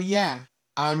 So yeah,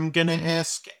 I'm gonna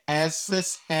ask, as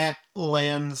this hat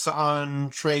lands on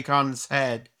Tracon's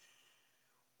head,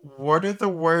 what are the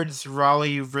words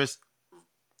Raleigh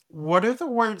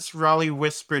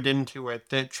whispered into it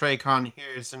that Tracon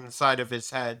hears inside of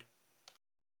his head?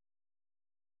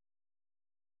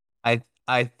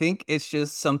 I think it's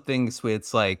just something so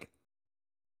it's like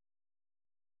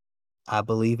I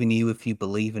believe in you if you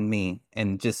believe in me,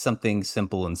 and just something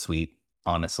simple and sweet,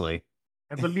 honestly.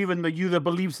 I believe in the you that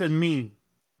believes in me.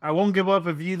 I won't give up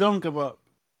if you don't give up.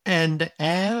 And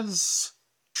as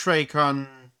Tracon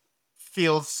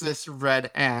feels this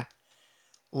red hat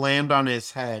land on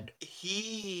his head,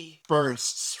 he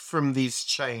bursts from these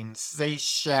chains. They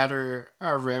shatter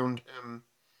around him.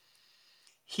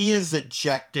 He is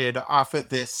ejected off of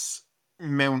this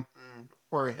mountain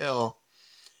or hill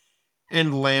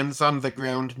and lands on the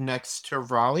ground next to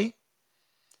Raleigh,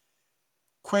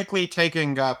 quickly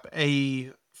taking up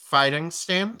a fighting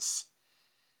stance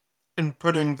and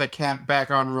putting the cap back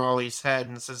on Raleigh's head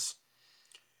and says,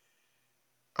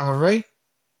 "All right,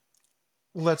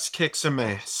 let's kick some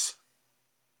ass."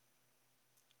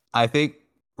 I think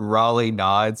Raleigh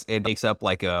nods and takes up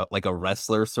like a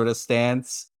wrestler sort of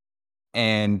stance,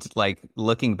 and like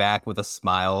looking back with a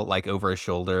smile like over his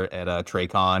shoulder at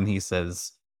Tracon, he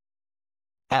says,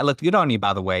 "That looked good on you,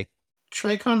 by the way."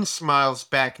 Tracon smiles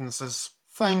back and says,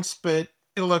 "Thanks, but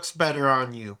it looks better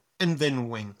on you," and then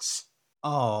winks.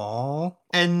 Oh,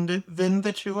 And then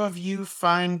the two of you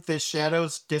find the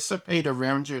shadows dissipate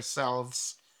around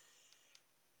yourselves,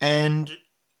 and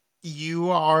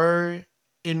you are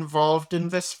involved in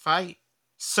this fight.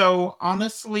 So,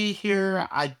 honestly, here,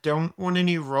 I don't want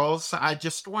any rolls. I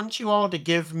just want you all to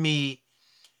give me,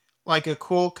 like, a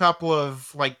cool couple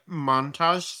of, like,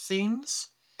 montage scenes.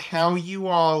 How you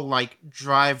all, like,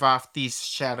 drive off these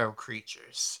shadow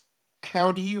creatures.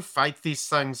 How do you fight these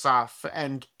things off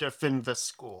and defend the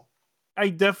school? I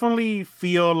definitely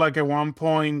feel like at one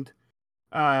point,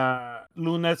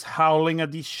 Luna's howling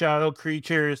at these shadow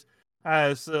creatures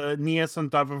as Nia's on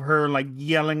top of her, like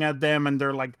yelling at them, and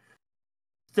they're like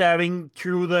stabbing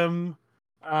through them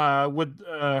with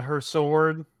her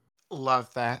sword.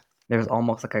 Love that. There's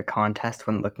almost like a contest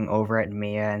when looking over at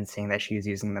Mia and seeing that she's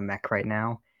using the mech right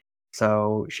now.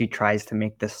 So she tries to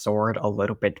make the sword a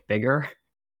little bit bigger.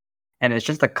 And it's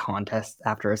just a contest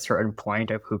after a certain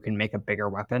point of who can make a bigger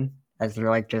weapon, as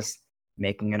they're like just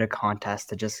making it a contest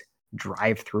to just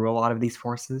drive through a lot of these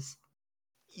forces.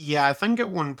 Yeah, I think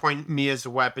at one point Mia's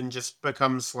weapon just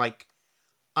becomes, like,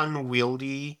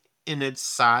 unwieldy in its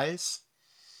size.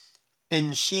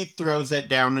 And she throws it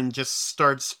down and just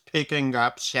starts picking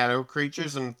up shadow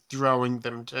creatures and throwing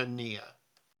them to Nia.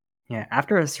 Yeah,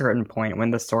 after a certain point,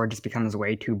 when the sword just becomes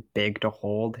way too big to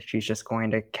hold, she's just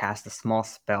going to cast a small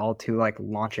spell to like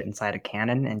launch it inside a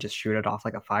cannon and just shoot it off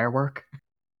like a firework.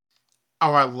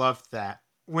 Oh, I love that.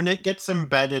 When it gets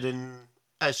embedded in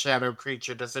a shadow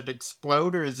creature, does it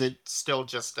explode or is it still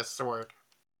just a sword?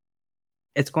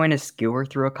 It's going to skewer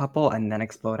through a couple and then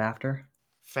explode after.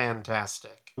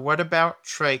 Fantastic. What about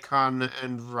Tracon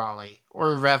and Raleigh?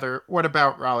 Or rather, what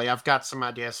about Raleigh? I've got some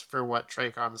ideas for what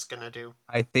Tracon's gonna do.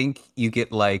 I think you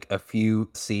get like a few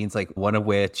scenes, like one of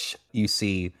which you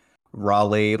see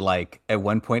Raleigh, like at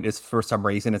one point is for some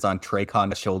reason it's on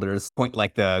Tracon's shoulders, point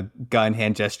like the gun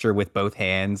hand gesture with both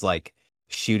hands, like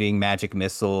shooting magic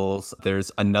missiles.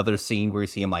 There's another scene where you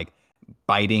see him like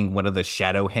biting one of the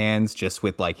shadow hands just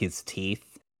with like his teeth.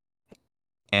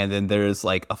 And then there's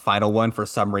like a final one for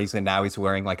some reason. Now he's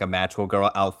wearing like a magical girl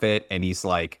outfit and he's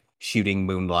like shooting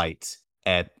moonlight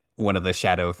at one of the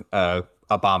shadow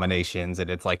abominations and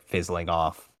it's like fizzling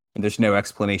off. And there's no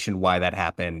explanation why that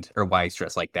happened or why he's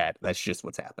dressed like that. That's just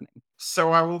what's happening.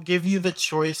 So I will give you the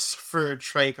choice for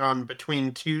Tracon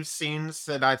between two scenes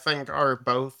that I think are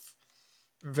both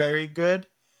very good.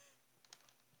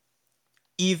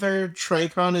 Either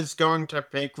Traycon is going to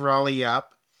pick Raleigh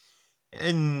up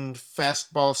and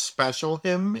fastball special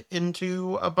him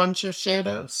into a bunch of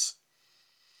shadows,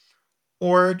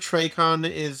 or Traycon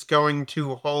is going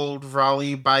to hold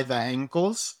Raleigh by the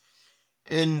ankles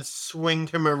and swing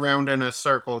him around in a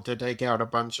circle to take out a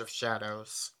bunch of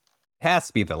shadows. It has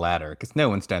to be the latter, because no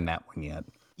one's done that one yet.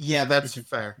 Yeah, that's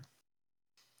fair.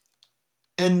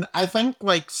 And I think,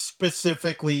 like,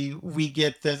 specifically, we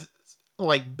get this,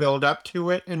 like, build up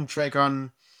to it, and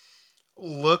Traycon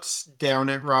looks down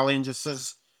at Raleigh and just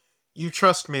says, "You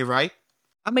trust me, right?"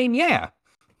 I mean, yeah.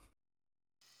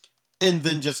 And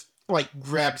then just, like,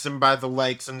 grabs him by the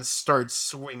legs and starts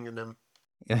swinging him.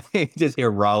 You just hear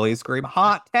Raleigh scream,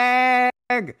 "Hot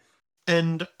tag!"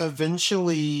 And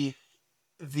eventually,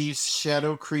 these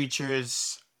shadow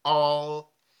creatures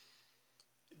all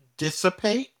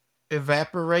dissipate,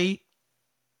 evaporate,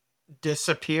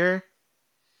 disappear,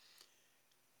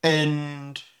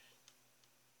 and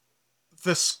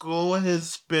the school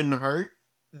has been hurt.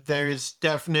 There's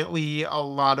definitely a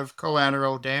lot of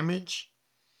collateral damage.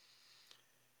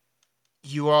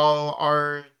 You all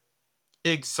are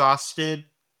exhausted,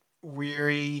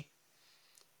 weary,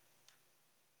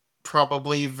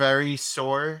 probably very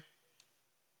sore,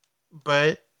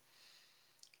 but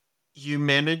you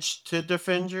managed to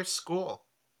defend your school.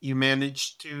 You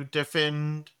managed to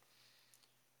defend,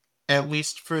 at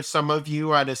least for some of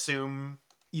you, I'd assume,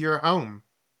 your home,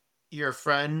 your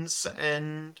friends,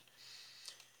 and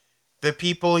the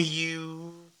people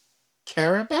you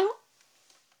care about?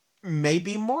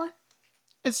 Maybe more?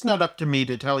 It's not up to me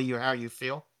to tell you how you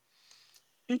feel.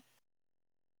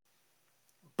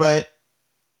 But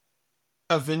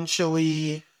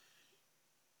eventually,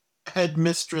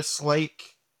 Headmistress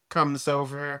Lake comes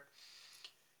over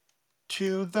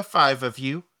to the five of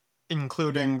you,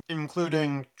 including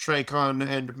Traycon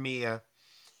and Mia,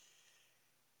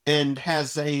 and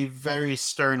has a very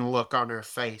stern look on her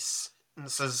face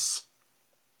and says,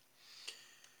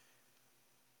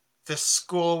 "The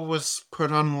school was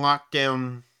put on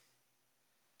lockdown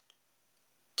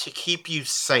to keep you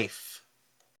safe."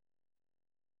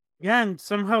 Yeah, and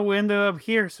somehow we ended up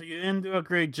here, so you didn't do a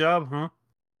great job, huh?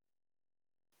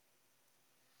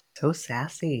 So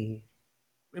sassy.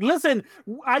 Listen,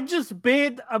 I just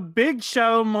beat a big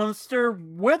shadow monster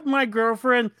with my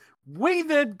girlfriend. We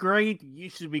did great. You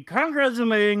should be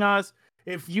congratulating us.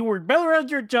 If you were better at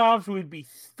your jobs, we'd be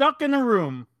stuck in a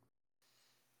room.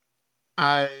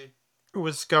 I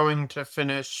was going to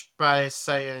finish by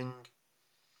saying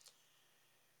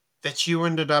that you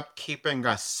ended up keeping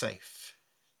us safe.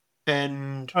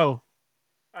 And Oh,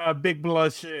 a big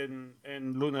blush in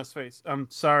Luna's face. I'm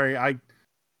sorry,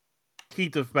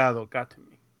 heat of battle got to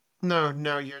me.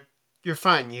 no, you're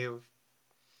fine. You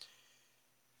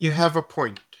have a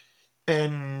point.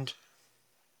 And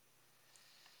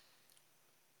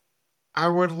I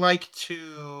would like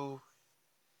to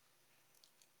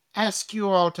ask you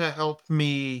all to help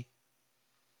me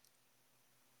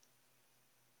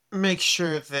make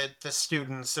sure that the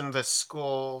students in the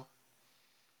school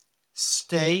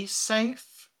stay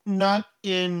safe, not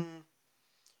in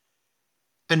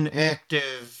an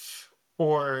active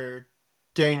or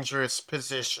dangerous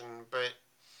position, but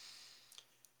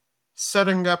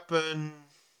setting up a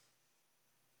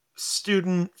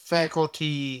student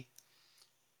faculty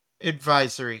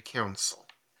advisory council.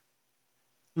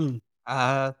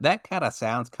 That kind of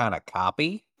sounds kind of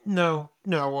copy. No,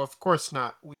 of course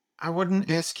not. I wouldn't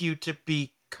ask you to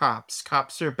be cops.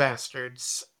 Cops are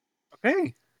bastards.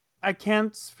 Okay. I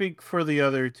can't speak for the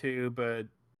other two, but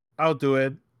I'll do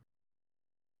it.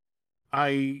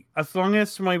 As long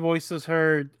as my voice is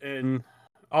heard in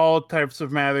all types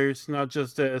of matters, not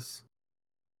just this,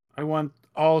 I want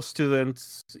all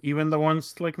students, even the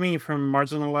ones like me from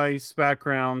marginalized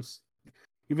backgrounds,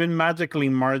 even magically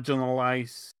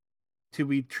marginalized, to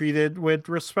be treated with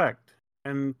respect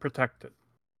and protected.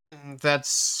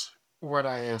 That's what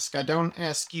I ask. I don't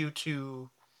ask you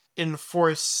to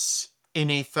enforce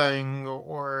anything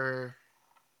or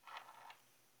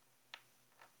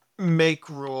make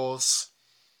rules,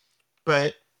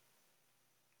 but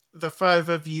the five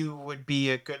of you would be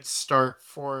a good start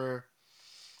for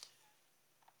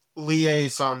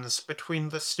liaisons between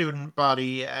the student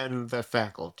body and the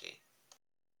faculty.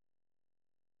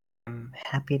 I'm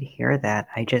happy to hear that.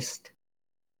 I just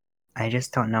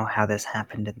don't know how this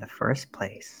happened in the first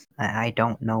place. I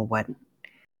don't know what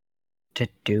to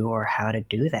do or how to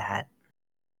do that.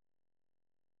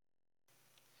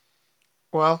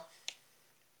 Well,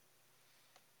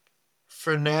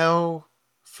 for now,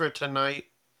 for tonight,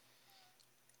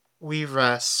 we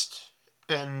rest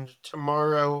and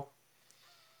tomorrow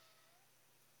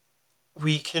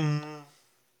we can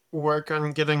work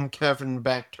on getting Kevin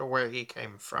back to where he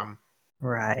came from.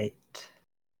 Right.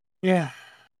 Yeah.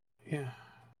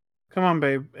 Come on,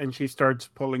 babe. And she starts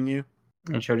pulling you.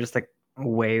 And she'll just like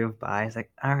wave by. It's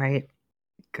like, all right,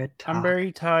 good talk. I'm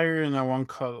very tired and I want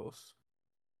cuddles.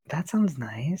 That sounds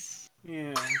nice.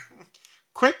 Yeah.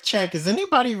 Quick check, is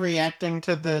anybody reacting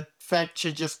to the fact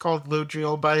she just called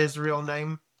Ludriel by his real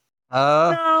name?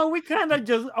 No, we kind of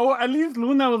just. Oh, at least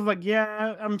Luna was like,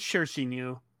 yeah, I'm sure she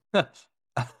knew.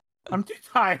 I'm too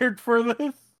tired for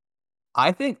this.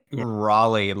 I think Yeah.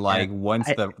 Raleigh, like, Yeah. once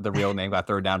the real name got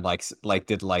thrown down,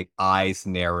 did eyes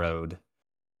narrowed.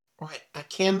 Wait, I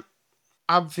can't.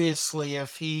 Obviously,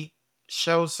 if he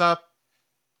shows up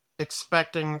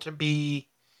expecting to be,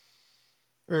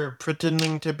 or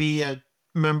pretending to be a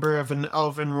member of an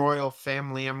elven royal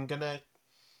family, I'm gonna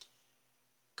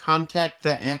contact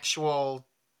the actual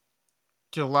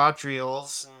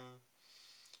Galadriels and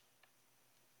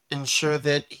ensure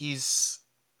that he's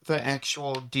the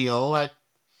actual deal.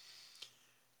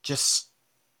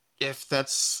 If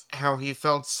that's how he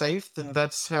felt safe, then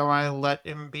that's how I let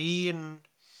him be, and,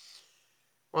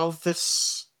 well,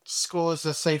 this school is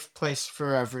a safe place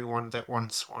for everyone that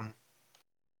wants one.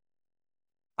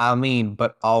 I mean,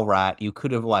 but all right, you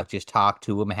could have just talked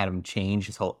to him and had him change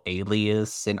his whole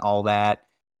alias and all that.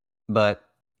 But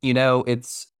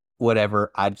it's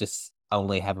whatever. I just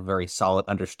only have a very solid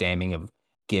understanding of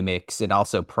gimmicks and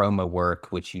also promo work,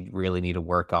 which you really need to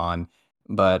work on.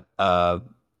 But all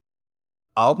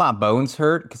my bones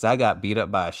hurt because I got beat up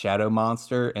by a shadow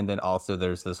monster, and then also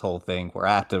there's this whole thing where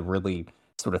I have to really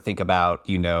sort of think about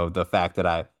the fact that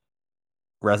I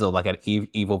wrestled like an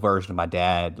evil version of my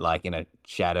dad, like in a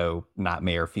shadow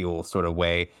nightmare fuel sort of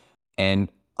way. And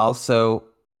also,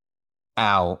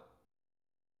 ow,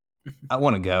 I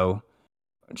want to go.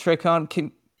 Tricon,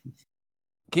 can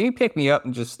you pick me up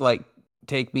and just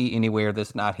take me anywhere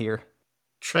that's not here?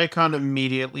 Tracon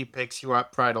immediately picks you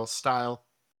up, bridal style.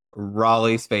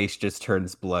 Raleigh's face just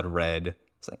turns blood red.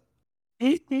 It's like,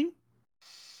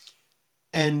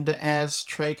 And as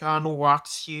Tracon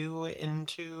walks you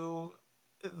into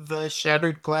the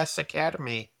Shattered Glass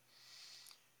Academy,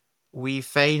 we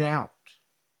fade out.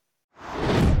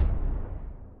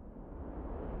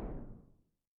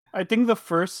 I think the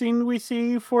first scene we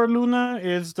see for Luna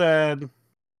is that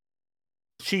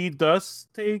she does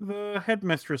take the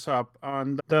headmistress up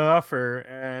on the offer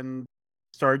and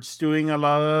starts doing a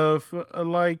lot of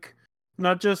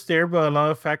not just there, but a lot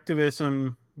of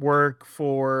activism work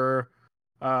for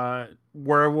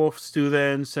werewolf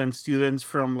students and students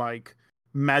from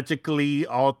magically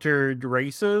altered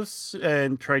races,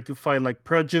 and try to fight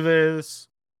prejudice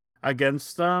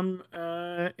against them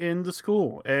in the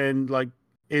school and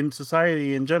in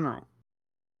society in general.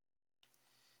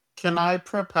 Can I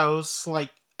propose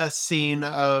a scene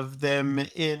of them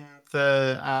in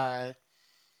the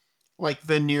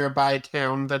the nearby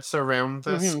town that's around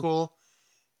the school,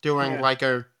 doing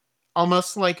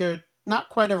almost not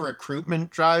quite a recruitment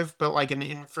drive, but an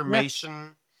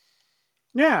information.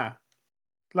 Yeah.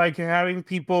 Having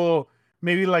people,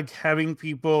 maybe asking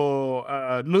people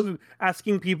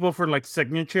for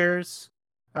signatures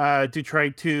to try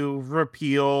to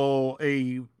repeal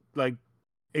a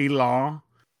law,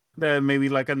 that maybe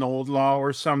an old law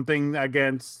or something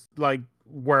against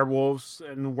werewolves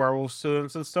and werewolf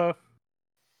students and stuff.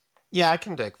 Yeah, I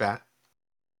can dig that.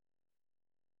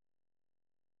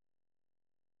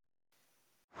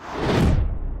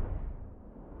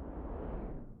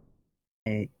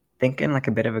 I think in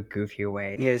a bit of a goofy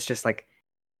way. He is just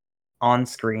on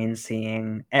screen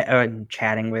seeing and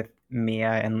chatting with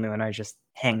Mia and Luna, just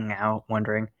hanging out,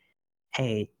 wondering,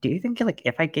 hey, do you think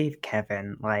if I gave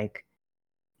Kevin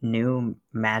new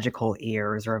magical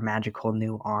ears or magical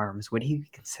new arms, would he be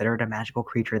considered a magical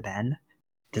creature then?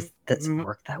 Does that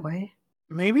work that way?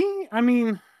 Maybe. I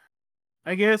mean,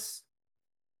 I guess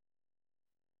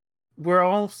we're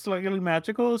all slightly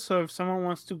magical, so if someone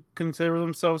wants to consider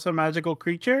themselves a magical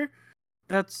creature,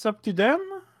 that's up to them,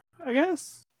 I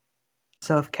guess.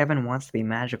 So if Kevin wants to be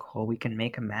magical, we can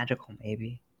make him magical,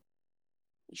 maybe.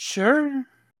 Sure.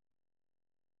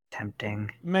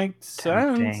 Tempting. Makes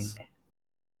sense.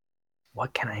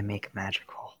 What can I make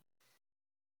magical?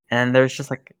 And there's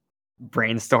just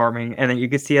brainstorming, and then you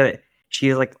can see that she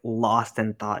is lost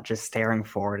in thought, just staring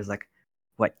forward, is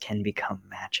what can become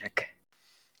magic?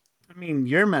 I mean,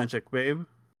 you're magic, babe.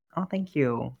 Oh, thank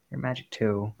you. You're magic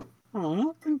too.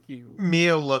 Oh, thank you.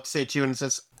 Mia looks at you and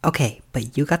says, Okay,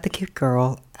 but you got the cute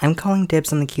girl. I'm calling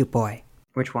dibs on the cute boy.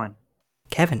 Which one?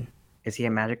 Kevin. Is he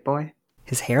a magic boy?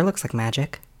 His hair looks like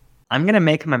magic. I'm gonna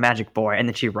make him a magic boy, and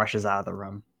then she rushes out of the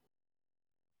room.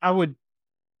 I would.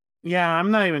 Yeah, I'm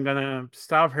not even gonna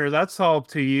stop her. That's all up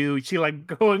to you. She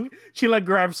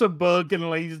grabs a book and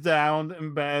lays down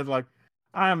in bed. Like,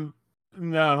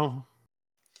 no.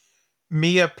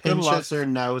 Mia Good luck. pinches her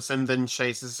nose and then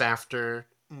chases after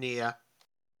Nia.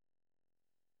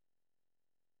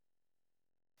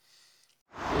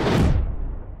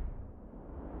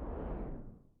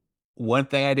 One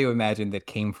thing I do imagine that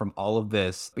came from all of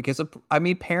this, because I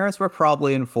mean, parents were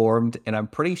probably informed, and I'm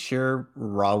pretty sure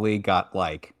Raleigh got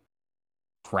like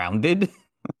grounded.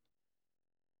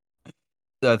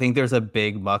 So I think there's a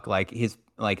big muck.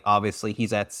 Obviously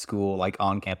he's at school, like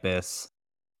on campus,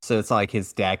 so it's like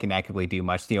his dad can actively do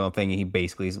much. The only thing he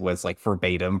basically was like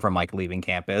forbade him from like leaving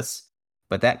campus.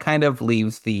 But that kind of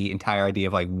leaves the entire idea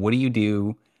of like, what do you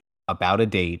do about a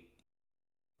date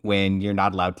when you're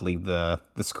not allowed to leave the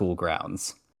school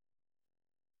grounds?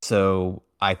 So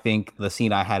I think the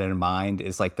scene I had in mind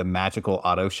is like the magical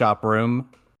auto shop room.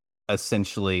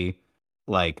 Essentially,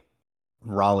 like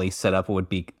Raleigh setup would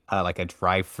be like a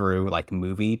drive-through like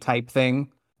movie type thing,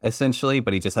 essentially.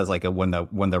 But he just has like when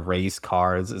the race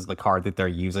cars is the car that they're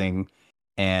using,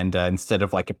 and instead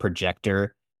of like a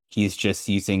projector, he's just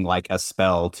using like a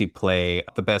spell to play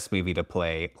the best movie to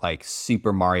play, like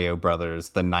Super Mario Brothers,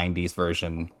 the '90s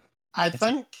version. I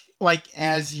think, like,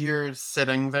 as you're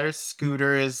sitting there,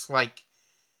 Scooter is, like,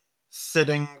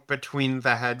 sitting between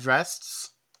the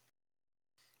headrests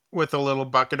with a little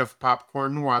bucket of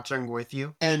popcorn watching with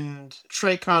you. And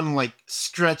Traycon, like,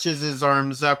 stretches his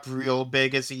arms up real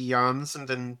big as he yawns and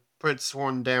then puts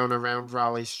one down around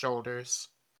Raleigh's shoulders.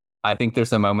 I think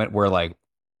there's a moment where like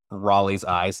Raleigh's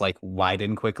eyes like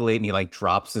widen quickly and he like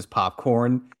drops his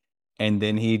popcorn, and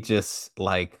then he just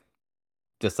like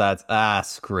decides,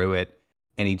 screw it.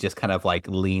 And he just kind of like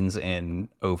leans in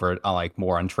over like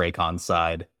more on Traycon's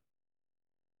side.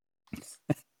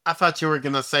 I thought you were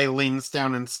gonna say leans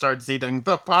down and starts eating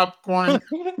the popcorn.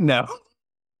 No.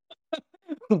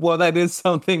 Well, that is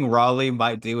something Raleigh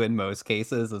might do in most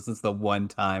cases. This is the one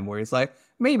time where he's like,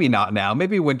 maybe not now.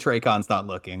 Maybe when Traycon's not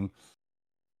looking.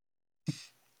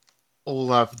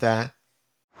 Love that.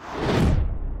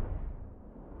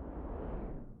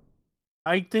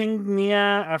 I think Nia,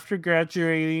 after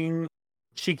graduating,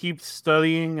 she keeps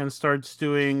studying and starts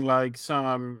doing like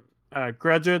some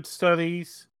graduate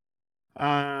studies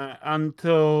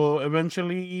until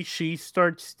eventually she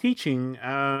starts teaching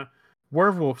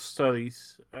werewolf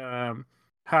studies.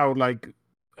 How like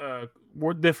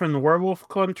different werewolf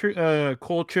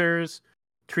cultures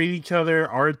treat each other,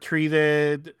 are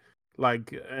treated,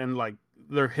 and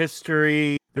their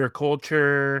history, their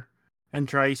culture, and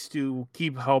tries to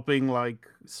keep helping like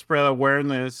spread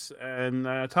awareness and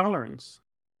tolerance.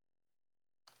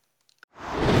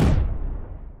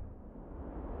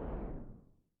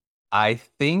 I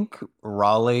think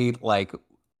Raleigh, like,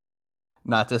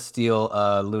 not to steal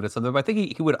Luda's thunder, but I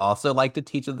think he would also like to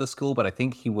teach at the school, but I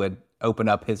think he would open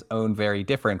up his own very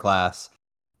different class.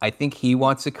 I think he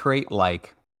wants to create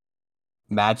like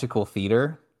magical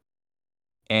theater.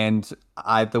 And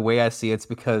the way I see it's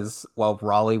because while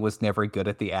Raleigh was never good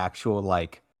at the actual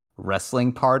like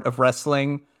wrestling part of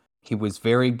wrestling, he was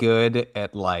very good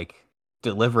at like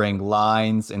delivering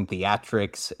lines and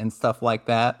theatrics and stuff like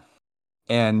that.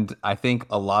 And I think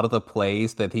a lot of the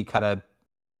plays that he kind of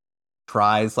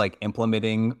tries like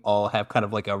implementing all have kind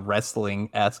of like a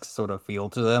wrestling-esque sort of feel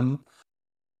to them.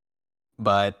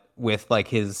 But with like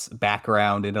his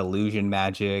background in illusion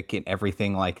magic and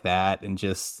everything like that, and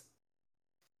just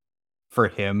for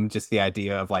him, just the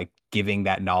idea of like giving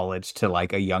that knowledge to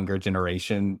like a younger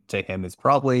generation to him is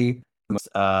probably the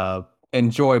most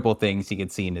enjoyable things he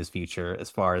could see in his future as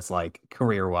far as like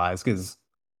career wise, because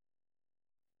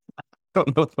I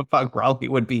don't know what the fuck Raleigh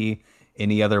would be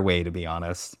any other way, to be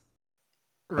honest.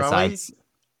 Raleigh Besides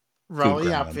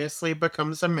Raleigh obviously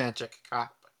becomes a magic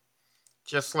cop.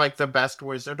 Just like the best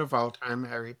wizard of all time,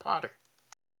 Harry Potter.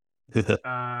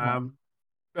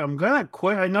 I'm gonna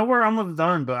quit. I know we're almost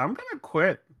done, but I'm gonna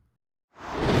quit.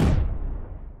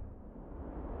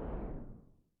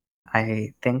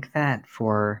 I think that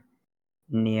for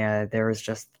Nia, there was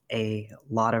just a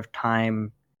lot of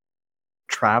time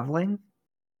traveling.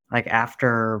 Like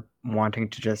after wanting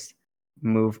to just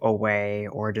move away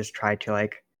or just try to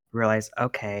like realize,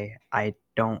 okay, I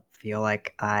don't feel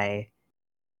like I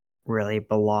really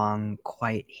belong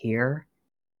quite here,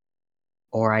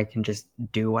 or I can just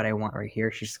do what I want right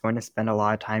here. She's going to spend a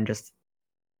lot of time just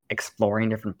exploring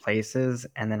different places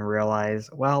and then realize,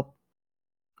 well,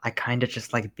 I kind of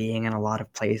just like being in a lot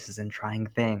of places and trying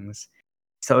things.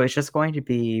 So it's just going to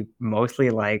be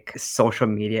mostly like social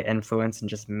media influence and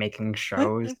just making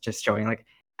shows, just showing like,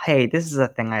 hey, this is a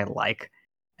thing I like.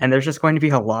 And there's just going to be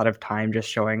a lot of time just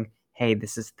showing, hey,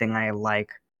 this is a thing I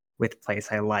like with place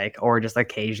I like, or just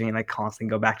occasionally like constantly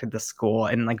go back to the school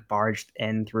and like barge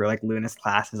in through like Luna's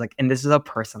classes, like, and this is a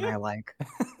person I like.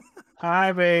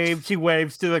 Hi, babe. She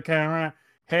waves to the camera.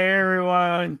 Hey,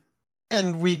 everyone.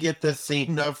 And we get this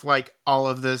scene of like all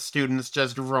of the students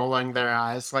just rolling their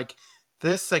eyes like,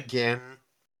 this again.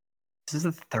 This is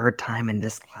the third time in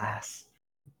this class.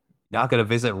 Not gonna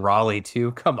visit Raleigh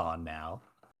too? Come on now.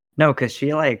 No, because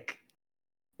she like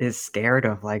is scared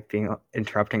of like being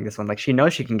interrupting this one. Like she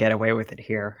knows she can get away with it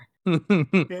here.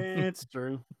 It's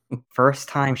true. First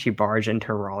time she barged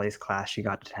into Raleigh's class, she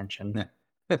got detention.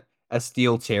 A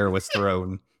steel chair was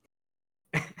thrown.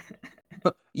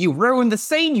 You ruined the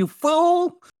scene, you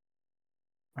fool!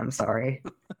 I'm sorry.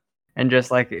 And just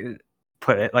like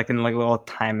put it like in like a little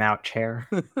timeout chair.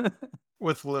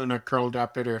 With Luna curled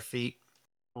up at her feet.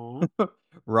 Oh.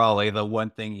 Raleigh, the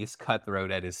one thing he's cutthroat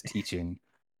at is teaching.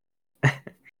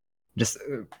 Just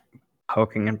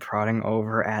poking and prodding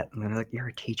over at Luna, like, you're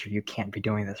a teacher, you can't be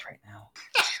doing this right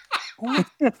now.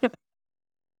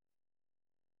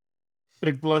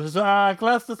 Big blushes.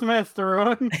 Class dismissed,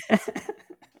 everyone.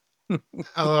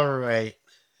 All right.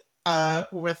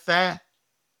 With that,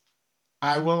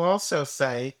 I will also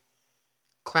say,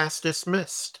 class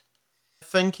dismissed.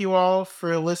 Thank you all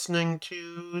for listening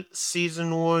to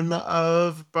season 1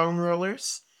 of Bone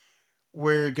Rollers.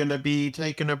 We're gonna be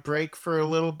taking a break for a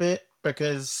little bit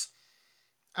because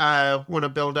I want to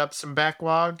build up some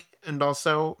backlog and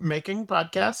also making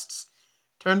podcasts.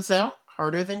 Turns out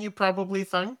harder than you probably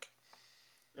think.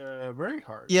 Very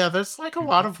hard. Yeah, there's like a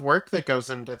lot of work that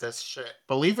goes into this shit.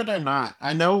 Believe it or not.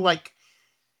 I know like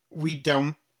we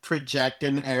don't project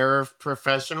an air of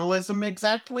professionalism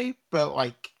exactly, but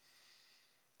like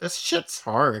this shit's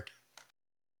hard.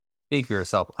 Speak for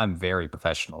yourself, I'm very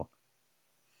professional.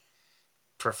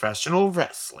 Professional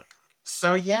wrestling.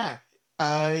 So yeah,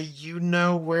 you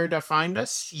know where to find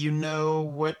us. You know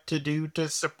what to do to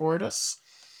support us.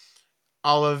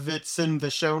 All of it's in the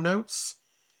show notes.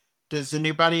 Does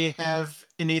anybody have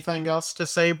anything else to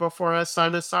say before I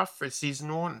sign us off for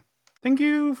season 1? Thank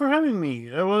you for having me.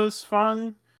 It was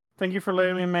fun. Thank you for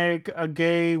letting me make a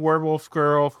gay werewolf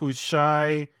girl who's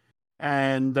shy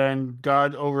and then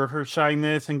got over her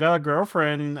shyness and got a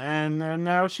girlfriend, and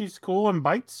now she's cool and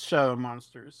bites shadow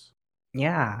monsters.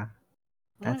 Yeah,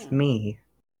 that's Yeah. me.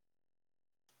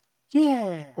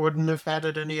 Yeah. Wouldn't have had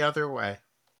it any other way.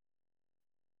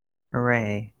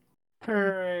 Hooray.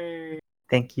 Hooray.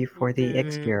 Thank you for the Yay.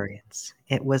 experience.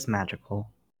 It was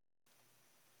magical.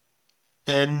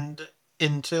 And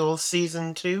until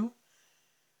season 2,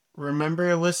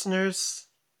 remember, listeners,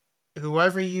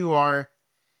 whoever you are,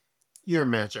 you're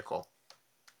magical.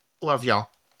 Love y'all.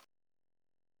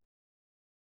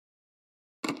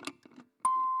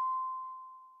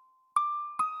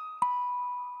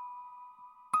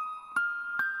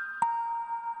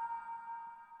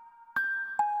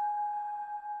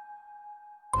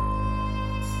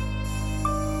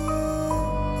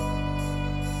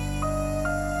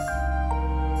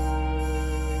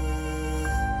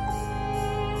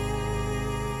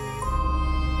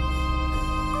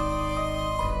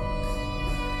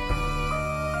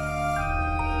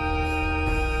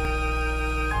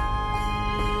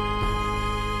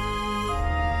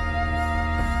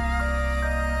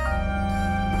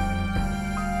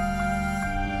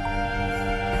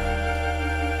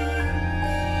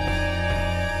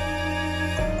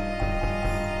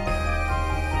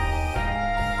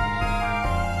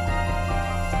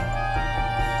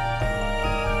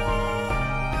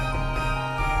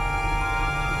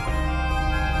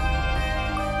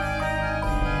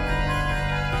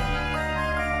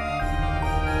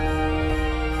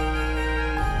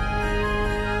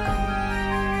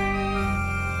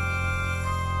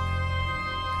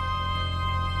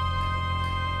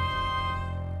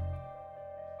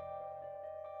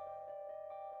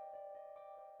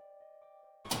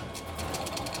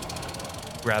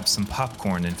 Grab some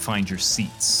popcorn and find your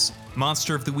seats.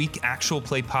 Monster of the Week Actual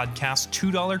Play Podcast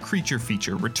 $2 Creature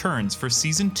Feature returns for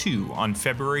Season 2 on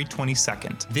February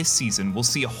 22nd. This season, we'll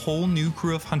see a whole new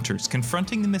crew of hunters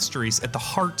confronting the mysteries at the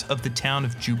heart of the town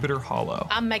of Jupiter Hollow.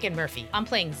 I'm Megan Murphy. I'm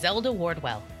playing Zelda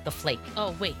Wardwell. the flake.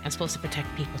 Oh, wait, I'm supposed to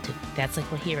protect people too. That's like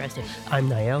what heroes do. I'm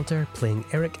Nielder, playing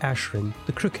Eric Ashrin,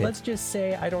 the Crooked. Let's just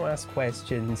say I don't ask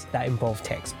questions that involve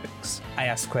textbooks. I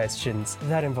ask questions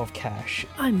that involve cash.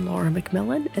 I'm Laura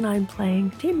McMillan, and I'm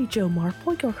playing Tammy Jo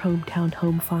Marple, your hometown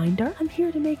home finder. I'm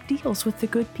here to make deals with the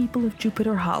good people of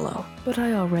Jupiter Hollow, but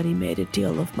I already made a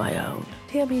deal of my own.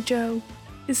 Tammy Jo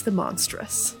is the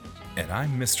monstrous. And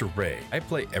I'm Mr. Ray. I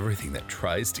play everything that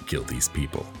tries to kill these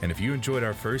people. And if you enjoyed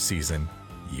our first season,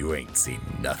 you ain't seen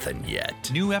nothing yet.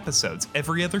 New episodes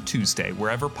every other Tuesday,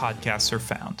 wherever podcasts are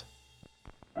found.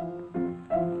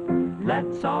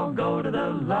 Let's all go to the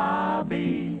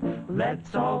lobby.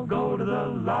 Let's all go to the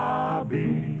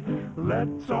lobby.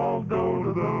 Let's all go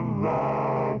to the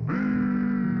lobby.